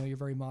McNamara, I know you're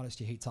very modest.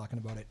 You hate talking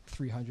about it.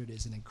 300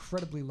 is an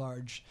incredibly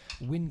large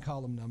win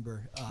column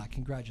number.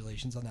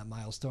 Congratulations on that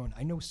milestone.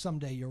 I know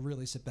someday you'll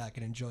really sit back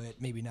and enjoy it.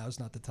 Maybe now's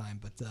not the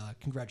time, but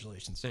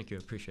congratulations. Thank you.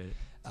 Appreciate it.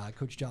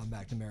 Coach John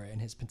McNamara and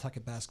his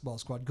Pentucket basketball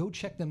squad. Go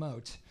check them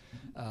out.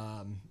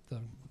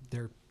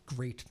 They're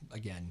great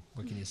again.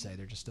 What can you say?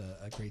 They're just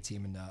a great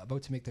team and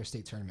about to make their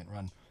state tournament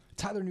run.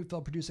 Tyler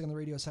Neufeld producing on the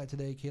radio side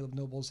today. Caleb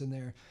Noble's in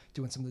there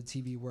doing some of the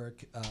TV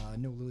work.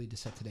 No Lily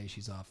Doucette today.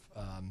 She's off.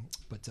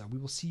 But we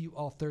will see you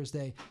all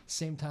Thursday.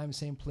 Same time,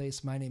 same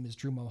place. My name is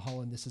Drew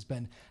Moholland. This has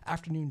been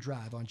Afternoon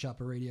Drive on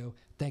Joppa Radio.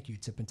 Thank you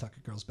to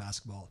Pentucket Girls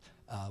Basketball.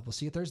 We'll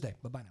see you Thursday.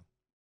 Bye-bye now.